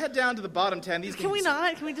 Let's head down to the bottom 10. These Can we games-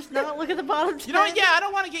 not? Can we just not look at the bottom 10? You know what? Yeah, I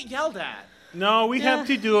don't want to get yelled at. No, we have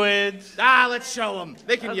to do it. Let's show them.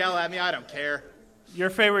 They can yell at me. I don't care.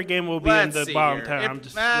 Your favorite game will be Let's in the see bottom here. 10. I'm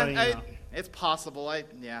just letting you know. It's possible.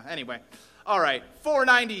 Anyway. All right.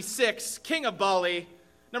 496, King of Bali.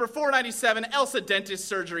 Number 497, Elsa Dentist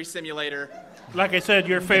Surgery Simulator. Like I said,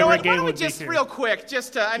 your You know favorite what? Why game don't we would be just here. real quick,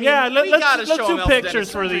 just we Yeah, gotta let's show do them Elsa pictures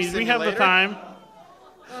Dentist for Surgery these. We have the Simulator. time.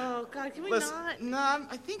 Oh, God, can we Listen, not? no,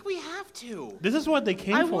 I think we have to. This is what they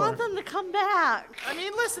came I for. want them to come back. I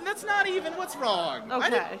mean, listen, that's not even what's wrong.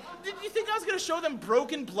 Okay. Did you think I was going to show them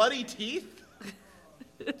broken, bloody teeth?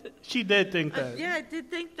 She did think that. Yeah, I did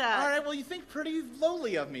think that. All right, well, you think pretty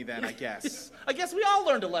lowly of me then, I guess. I guess we all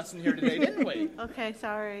learned a lesson here today, didn't we? Okay,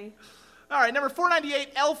 sorry. All right, number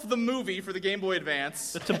 498, Elf the Movie for the Game Boy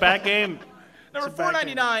Advance. It's a bad game. Number It's a bad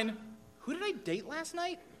 499, who did I date last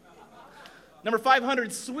night? Number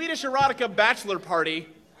 500, Swedish Erotica Bachelor Party.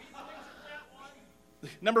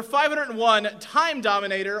 Number 501, Time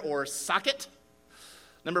Dominator or Socket.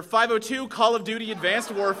 Number 502, Call of Duty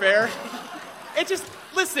Advanced Warfare.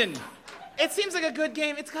 Listen, it seems like a good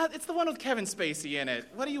game. It's the one with Kevin Spacey in it.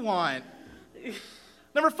 What do you want?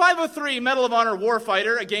 Number 503, Medal of Honor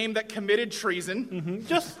Warfighter, a game that committed treason.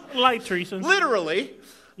 Just light treason. Literally.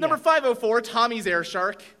 Number 504, Tommy's Air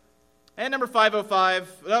Shark. And number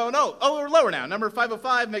 505, we're lower now. Number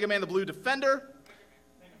 505, Mega Man the Blue Defender.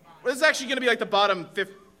 Well, this is actually going to be like the bottom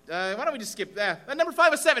fifth. Why don't we just skip that? Number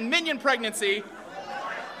 507, Minion Pregnancy.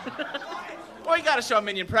 Well, you got to show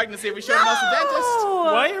Minion Pregnancy if we show Elsa Dentist.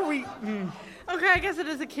 Why are we... Okay, I guess it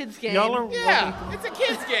is a kid's game. Y'all are... Yeah, it's a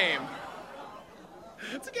kid's game.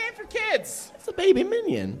 It's a game for kids. It's a baby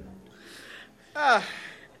minion.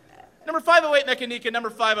 Number 508, Mechanica.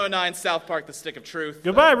 Number 509, South Park, The Stick of Truth.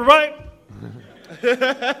 Goodbye, everybody.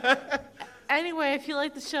 Anyway, if you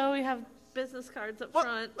like the show, we have business cards up Well,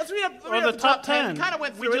 front. let's read up, the the top top 10. 10. Kind of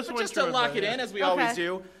went We through just it, but went just to through it, lock but it yeah. in, as we Okay. always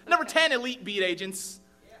do. Number 10, Elite Beat Agents.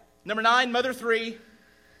 Number 9, Mother 3.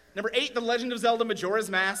 Number 8, The Legend of Zelda Majora's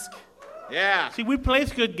Mask. Yeah. See, we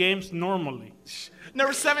place good games normally.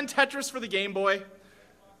 Number 7, Tetris for the Game Boy.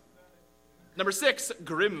 Number 6,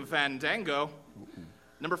 Grim Fandango.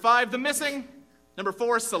 Number 5, The Missing. Number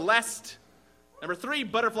 4, Celeste. Number 3,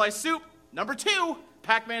 Butterfly Soup. Number 2,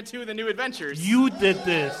 Pac-Man 2: The New Adventures. You did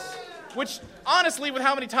this. Which, honestly, with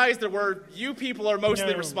how many ties there were, you people are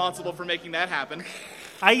mostly No. responsible for making that happen.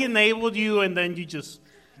 I enabled you, and then you just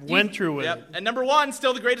went through it. Yep. And number 1,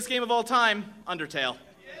 still the greatest game of all time, Undertale.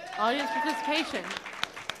 Audience participation.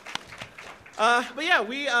 But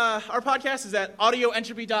yeah, our podcast is at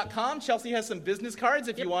audioentropy.com. Chelsea has some business cards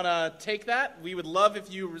if you want to take that. We would love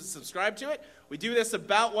if you subscribe to it. We do this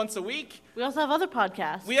about once a week. We also have other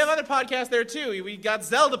podcasts. We have other podcasts there too. We got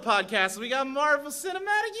Zelda podcasts. We got Marvel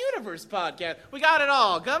Cinematic Universe podcast. We got it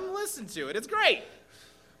all. Come listen to it. It's great.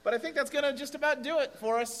 But I think that's going to just about do it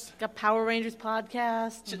for us. Got Power Rangers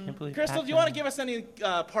podcast. Can't believe Crystal, do you want to give us any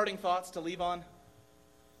parting thoughts to leave on?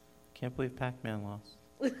 Can't believe Pac-Man lost.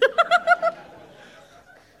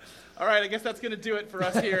 All right, I guess that's going to do it for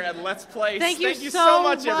us here at Let's Play. Thank you so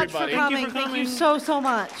much, for everybody. coming. for Thank coming. you so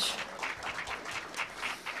much.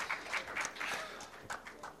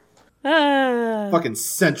 Fucking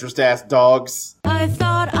centrist ass dogs. I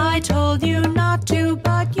thought I told you not